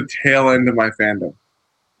towards the tail end of my fandom.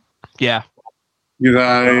 Yeah.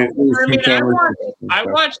 Because I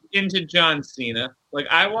watched into John Cena. Like,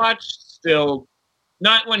 I watched still,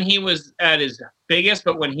 not when he was at his biggest,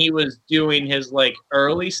 but when he was doing his, like,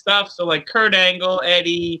 early stuff. So, like, Kurt Angle,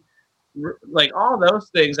 Eddie, like, all those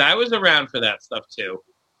things. I was around for that stuff, too.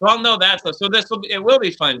 Well, no, that's so. It will be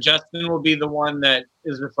fun. Justin will be the one that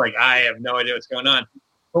is just like, I have no idea what's going on.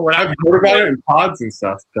 But what I've heard about it in pods and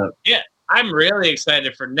stuff. But I'm really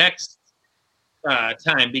excited for next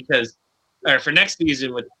time or for next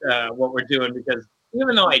season with what we're doing, because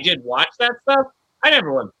even though I did watch that stuff, I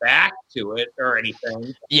never went back to it or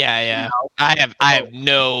anything. Yeah. I have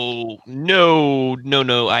no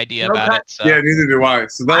idea No, about it. So. yeah, neither do I.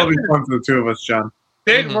 So that'll be fun for the two of us, John.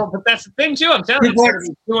 Well, but that's the thing too. I'm telling you, it's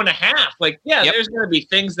going to be 2.5. Like, there's going to be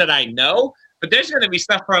things that I know, but there's going to be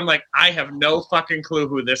stuff where I'm like, I have no fucking clue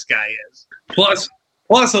who this guy is. Plus,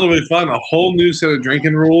 it'll be fun. A whole new set of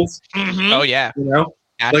drinking rules. Mm-hmm. Oh yeah, You know,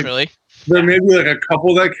 naturally. there may be like a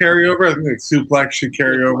couple that carry over. I think like Suplex should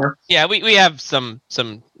carry over. Yeah, we have some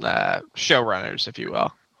showrunners, if you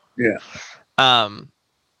will. Yeah.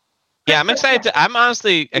 Yeah, I'm excited. I'm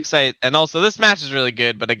honestly excited, and also this match is really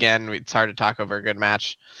good. But again, it's hard to talk over a good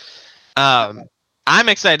match. I'm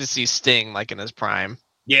excited to see Sting like in his prime.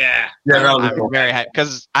 Yeah. that'll be I'm cool. very hyped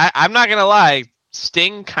because I'm not gonna lie,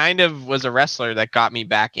 Sting kind of was a wrestler that got me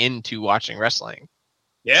back into watching wrestling.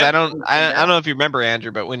 'Cause Yeah. I don't know if you remember,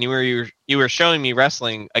 Andrew, but when you were showing me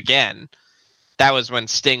wrestling again, that was when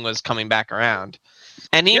Sting was coming back around,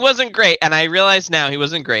 and he wasn't great. And I realize now he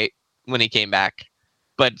wasn't great when he came back,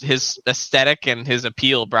 but his aesthetic and his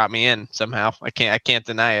appeal brought me in somehow. I can't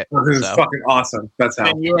deny it. This is So, fucking awesome. That's how.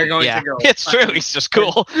 And you are going yeah, to go. it's true. He's just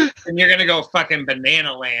cool. And you're going to go fucking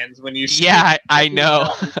banana lands when you see. Yeah, I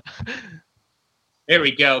know. Here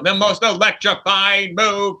we go. The most electrifying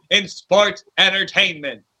move in sports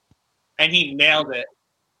entertainment. And he nailed it.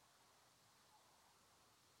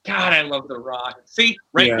 God, I love The Rock. See,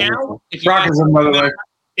 Yeah, now, if you Rock is in, by the way.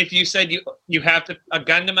 if you said you have a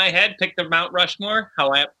gun to my head, pick the Mount Rushmore.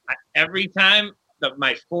 Every time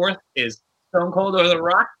my fourth is Stone Cold or The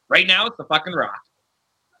Rock. Right now, it's the fucking Rock.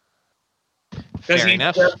 Because Fair he's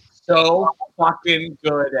enough. just so fucking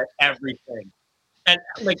good at everything. And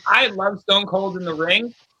like, I love Stone Cold in the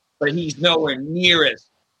ring, but he's nowhere near as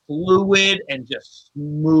fluid and just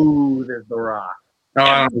smooth as The Rock. No, I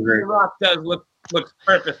don't Everything agree. The Rock does looks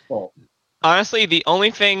purposeful. Honestly, the only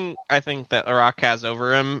thing I think that The Rock has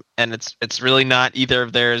over him, and it's really not either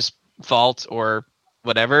of theirs fault or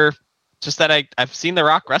whatever, just that I've seen The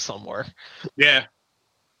Rock wrestle more. Yeah.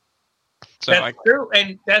 So That's true,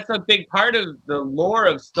 and that's a big part of the lore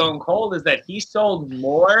of Stone Cold is that he sold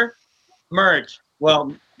more merch.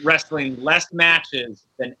 Well, wrestling less matches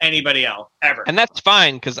than anybody else ever. And that's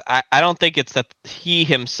fine, because I don't think it's that he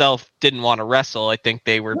himself didn't want to wrestle. I think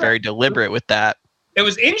they were very deliberate with that. It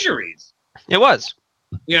was injuries. It was.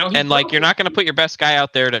 You know, And like, you're not going to put your best guy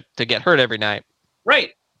out there to get hurt every night.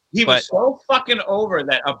 Right. He was But- so fucking over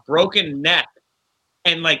that a broken neck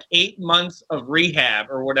and like 8 months of rehab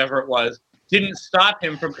or whatever it was didn't stop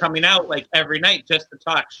him from coming out like every night just to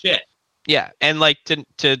talk shit. Yeah, and like to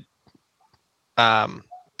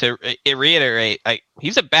reiterate,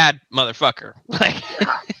 he's a bad motherfucker.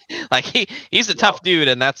 Like he's a tough dude,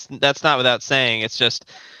 and that's not without saying. It's just,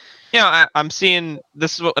 you know, I'm seeing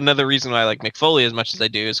this is another reason why I like Mick Foley as much as I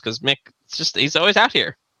do, is because Mick, he's always out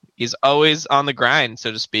here. He's always on the grind,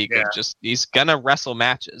 so to speak. Yeah. Of just, he's gonna wrestle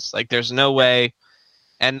matches. Like, there's no way,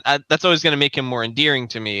 and that's always gonna make him more endearing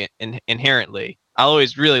to me inherently. I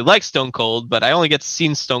always really like Stone Cold, but I only get to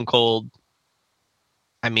see Stone Cold.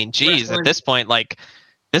 I mean, geez, Wrestling. at this point, like,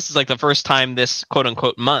 this is like the first time this quote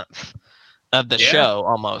unquote month of the show,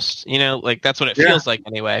 almost. You know, like, that's what it feels like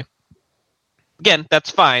anyway. Again,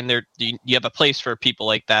 that's fine. You have a place for people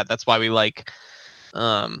like that. That's why we like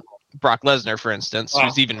Brock Lesnar, for instance,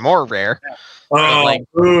 who's even more rare. Oh, like,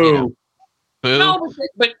 boo. you know, boo. No,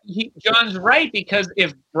 but John's right, because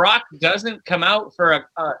if Brock doesn't come out for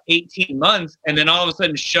 18 months and then all of a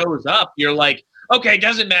sudden shows up, you're like, okay,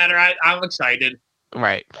 doesn't matter. I'm excited.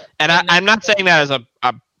 Right. And I'm not saying that as a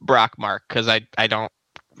Brock mark, because I don't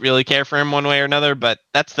really care for him one way or another, but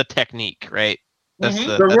that's the technique, right? That's Mhm.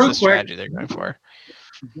 the So real that's the quick- strategy they're going for.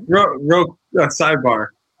 Real sidebar.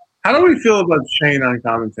 How do we feel about Shane on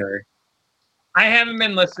commentary? I haven't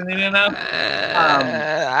been listening enough.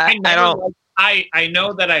 I I don't. don't. I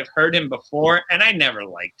know that I've heard him before, and I never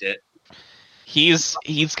liked it. He's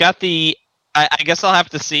got the. I guess I'll have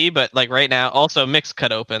to see, but like right now, also Mick's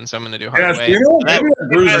cut open, so I'm going to do hard Yes, way. you know, That- maybe that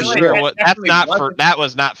bruise By is the way, real. that that's definitely not wasn't- that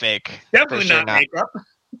was not fake. Definitely For sure not makeup.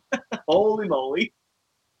 Holy moly,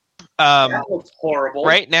 that looks horrible.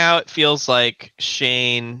 Right now, it feels like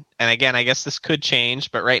Shane, and again, I guess this could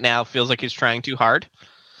change, but right now, it feels like he's trying too hard.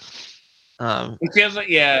 It feels like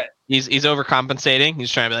He's overcompensating.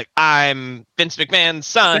 He's trying to be like, I'm Vince McMahon's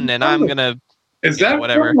son, and I'm gonna. Is Yeah, that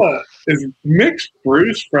whatever. is Mick's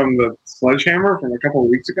bruise from the sledgehammer from a couple of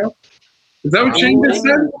weeks ago? Is that what Shane just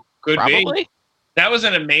said? could be. Probably. That was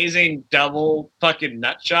an amazing double fucking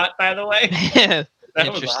nut shot, by the way. Yeah. That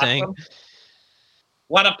Interesting. was awesome.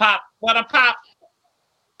 What a pop! What a pop!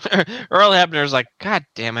 Earl Hebner's like, God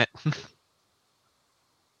damn it.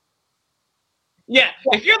 Yeah,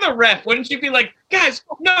 if you're the ref, wouldn't you be like, guys,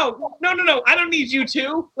 no, I don't need you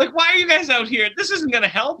two. Like, why are you guys out here? This isn't gonna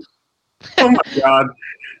help. Oh my god!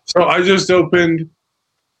 So I just opened.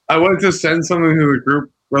 I wanted to send something to the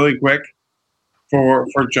group really quick for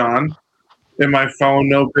John, and my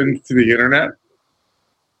phone opened to the internet,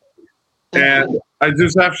 and I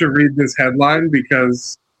just have to read this headline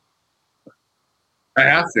because I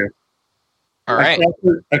have to. All right.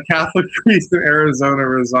 A Catholic priest in Arizona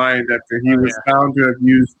resigned after he was found to have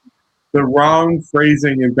used the wrong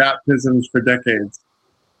phrasing in baptisms for decades.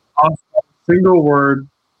 Also, a single word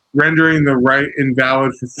rendering the rite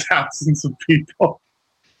invalid for thousands of people.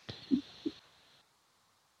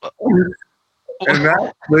 And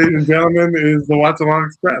that, ladies and gentlemen, is the Watch Along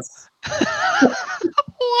Express.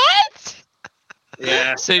 What?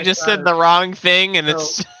 Yeah. So you just said the wrong thing, and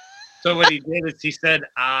it's. So what he did is he said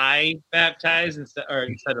I baptize instead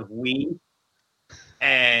of we,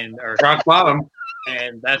 or Rock bottom.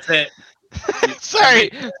 and that's it. sorry,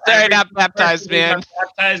 not baptized, man.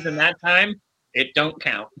 Baptized in that time, it don't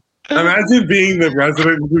count. Imagine being the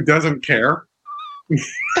resident who doesn't care.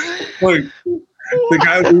 Like, the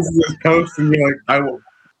guy loses his post, and you're like,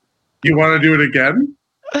 you want to do it again?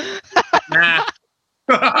 Nah,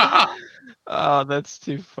 Oh, that's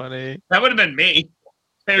too funny. that would have been me.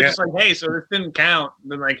 They were Yeah. just like, hey, so this didn't count.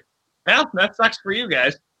 And then like, well, that sucks for you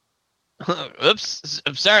guys. Oops,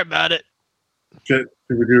 I'm sorry about it. Should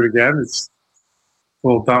we do it again? It's a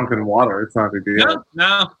little dunk in water. It's not a big deal.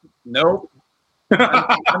 Nope.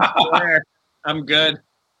 I'm square. I'm good.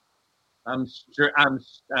 I'm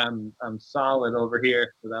solid over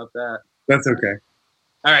here without that. That's okay.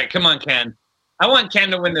 All right, come on, Ken. I want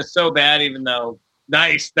Ken to win this so bad, even though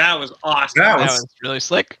nice. That was awesome. That That was- was really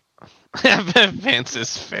slick.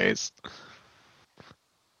 Vance's face.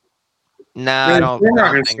 No, I don't. You're I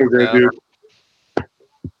not don't so think good, so. dude.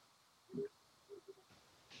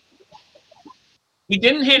 He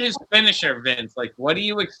didn't hit his finisher, Vince. Like, what do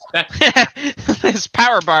you expect? His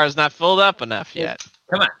power bar is not filled up enough yet.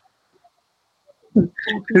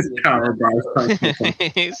 His power bars.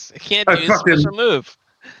 He can't I do his fucking- special move.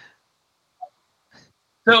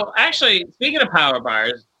 So, actually, speaking of power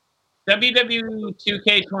bars, WWE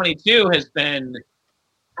 2K22 has been.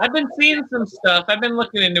 I've been seeing some stuff. I've been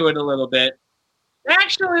looking into it a little bit. It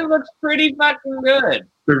actually looks pretty fucking good.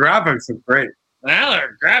 The graphics are great. Well,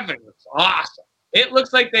 their graphics looks awesome. It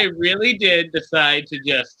looks like they really did decide to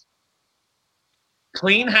just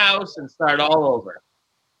clean house and start all over.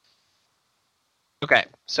 Okay,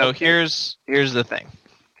 so here's the thing.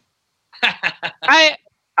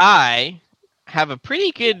 I have a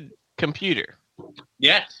pretty good computer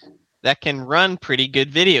Yes. that can run pretty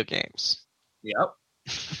good video games. Yep.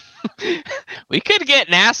 We could get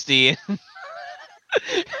nasty in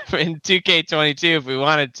 2K22 if we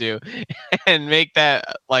wanted to, and make that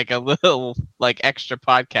like a little like extra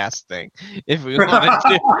podcast thing if we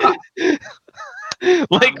wanted to.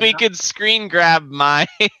 Like we could screen grab my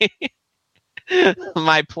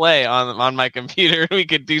my play on my computer. We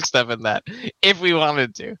could do stuff in that if we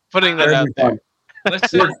wanted to. Putting that out there.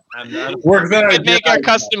 Listen, I'm not Work that We out. could make our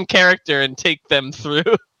custom character and take them through.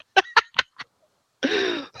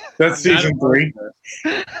 That's season 3.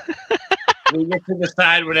 We get to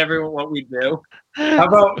decide what we do. How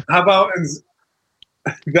about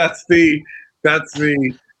that's the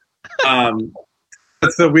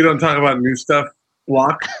we don't talk about new stuff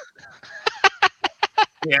block.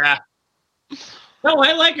 Yeah. No,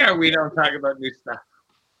 I like our we don't talk about new stuff.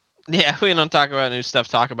 Yeah, we don't talk about new stuff.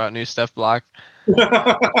 Talk about new stuff. Block. Putting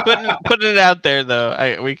it out there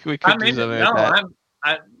though. We could I do mean, something no, like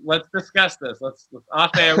that. let's discuss this. Let's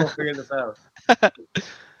off air. We'll figure this out.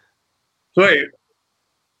 Wait,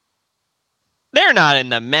 They're not in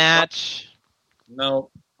the match. No.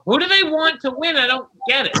 Who do they want to win? I don't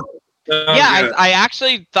get it. Yeah, I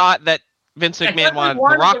actually thought that Vince I McMahon thought wanted they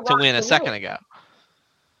wanted The Rock The to Rock win a to second win. ago.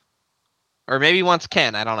 Or maybe once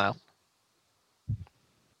Ken, I don't know.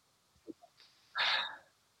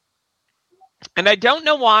 And I don't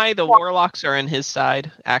know why the Warlocks are in his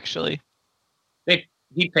side, actually.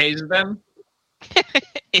 He pays them.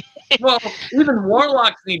 Well, even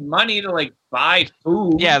warlocks need money to like buy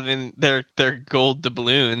food. Yeah, then they're gold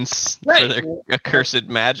doubloons Right. for their accursed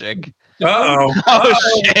magic. uh-oh.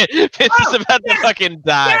 Oh shit! Vince is about to fucking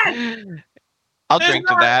die. I'll drink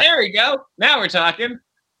to that. There we go. Now we're talking.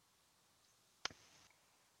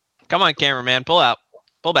 Come on, cameraman, pull out,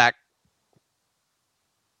 pull back.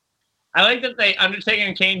 I like that they Undertaker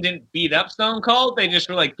and Kane didn't beat up Stone Cold. They just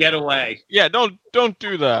were like, get away. Yeah, don't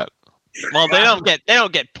do that. Well, they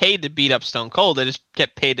don't get paid to beat up Stone Cold. They just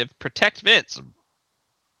get paid to protect Vince.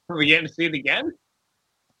 Are we getting to see it again?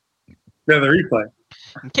 Yeah, the replay.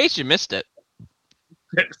 In case you missed it.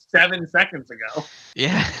 7 seconds ago.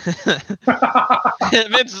 Yeah.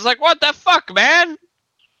 Vince is like, what the fuck, man?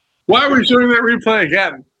 Why are we showing that replay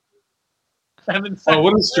again? 7 seconds. Oh,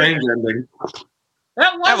 what a strange ending.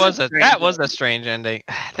 That was a strange ending.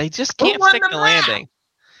 They just Who can't won stick the the match? landing.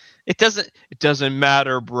 It doesn't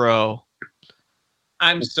matter, bro.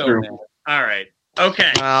 I'm That's so true. mad. All right.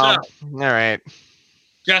 Okay. Well, So, all right.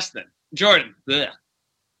 Justin, Jordan, bleh.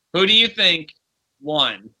 Who do you think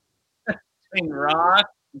won between Raw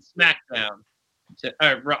and SmackDown?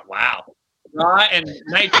 Wow. Raw and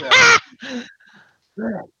Nitro.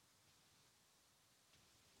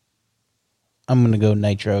 I'm gonna go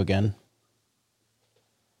Nitro again.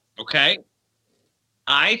 Okay.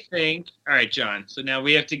 I think. All right, John. So now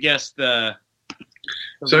we have to guess the.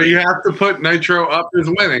 So you have to put Nitro up as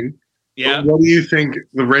winning. Yeah. But what do you think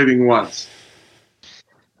the rating was?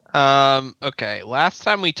 Okay. Last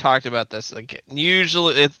time we talked about this, like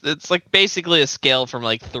usually it's like basically a scale from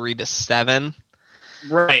like 3 to 7,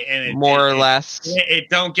 Right. And it, more it- or less. It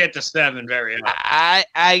don't get to 7 very often.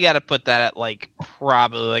 I gotta put that at like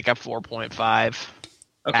probably like a 4.5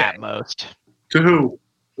 Okay. at most. To who?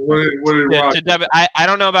 What did Yeah, Rock? I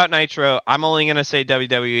don't know about Nitro. I'm only gonna say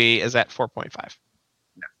WWE is at 4.5.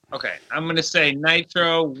 Okay. I'm going to say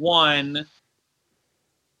Nitro won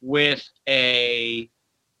with a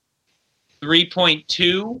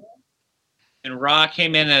 3.2, and Raw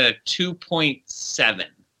came in at a 2.7.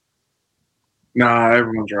 Nah,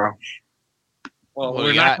 everyone's wrong. Well, Well,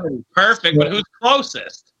 we're yeah. not going to be perfect, but who's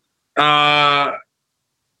closest? I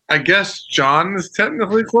guess John is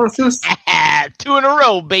technically closest, 2 in a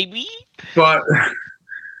row, baby. but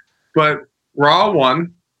Raw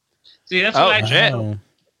won. See, that's Oh, what I shit. Oh.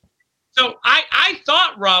 So I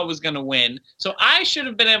thought Raw was going to win, so I should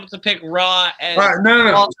have been able to pick Raw as. All right,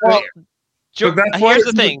 no. Well, But that's why here's the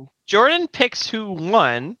it's- thing. Jordan picks who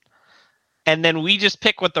won, and then we just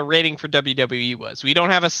pick what the rating for WWE was. We don't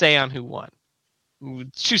have a say on who won.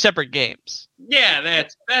 2 separate games. Yeah,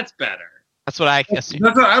 that's better. That's what I assume.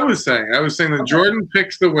 That's what I was saying. I was saying that Jordan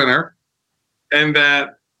picks the winner, and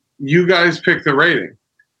that you guys pick the rating.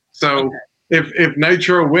 So if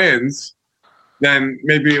Nitro wins, then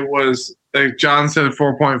maybe it was like John said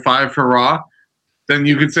 4.5 for Raw. Then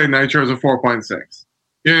you could say Nitro is a 4.6.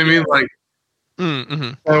 You know what I mean? Like,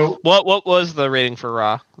 Mm-hmm. so What was the rating for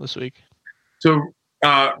Raw this week? so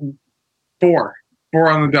 4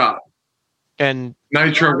 on the dot. And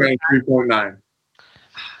Nitro got a 3.9.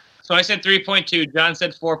 So I said 3.2. John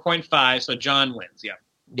said 4.5. So John wins.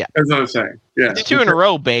 Yeah. That's what I was saying. Yeah, it's 2 in a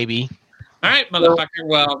row, baby. All right, motherfucker.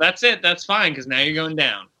 Well, that's it. That's fine because now you're going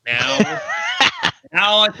down.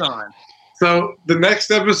 Now it's on. So the next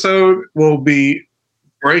episode will be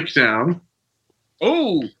Breakdown.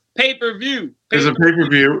 Oh, pay-per-view. There's a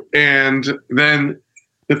pay-per-view, and then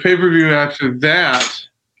the pay-per-view after that,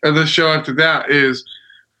 or the show after that, is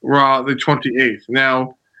Raw the 28th.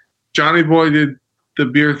 Now, Johnny Boy did the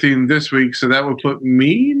beer theme this week, so that would put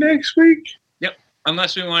me next week.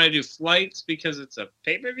 Unless we want to do flights because it's a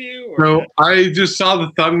pay-per-view. So I just saw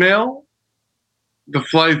the thumbnail. The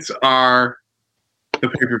flights are the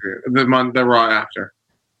pay-per-view, the Raw after.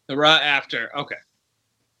 The Raw after. Okay.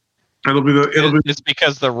 It's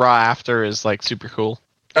because the Raw after is like super cool.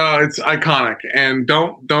 It's iconic, and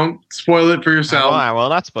don't spoil it for yourself. I will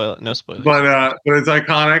not spoil it. No spoilers. But it's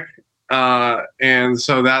iconic, and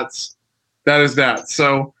so that is that.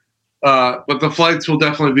 So, but the flights will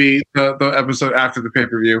definitely be the episode after the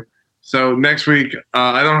pay-per-view. So next week,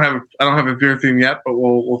 I don't have a beer theme yet, but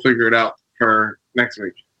we'll figure it out for next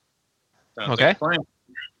week. Sounds Okay. like a plan.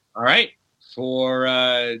 All right. For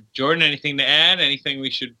Jordan, anything to add? Anything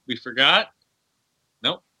we forgot?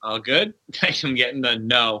 Nope. All good. I'm getting the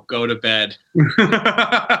no. Go to bed.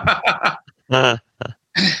 All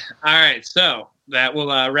right. So that will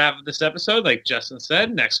wrap up this episode. Like Justin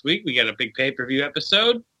said, next week we got a big pay-per-view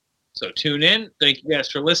episode. So tune in. Thank you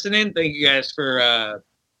guys for listening. Thank you guys for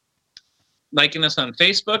liking us on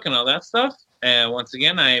Facebook and all that stuff. And once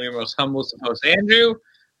again, I am your most humble host, Andrew,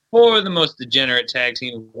 for the most degenerate tag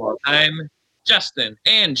team of all time, Justin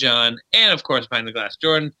and John, and of course, behind the glass,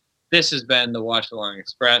 Jordan. This has been the Watch Along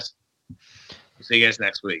Express. We'll see you guys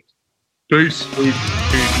next week. Peace.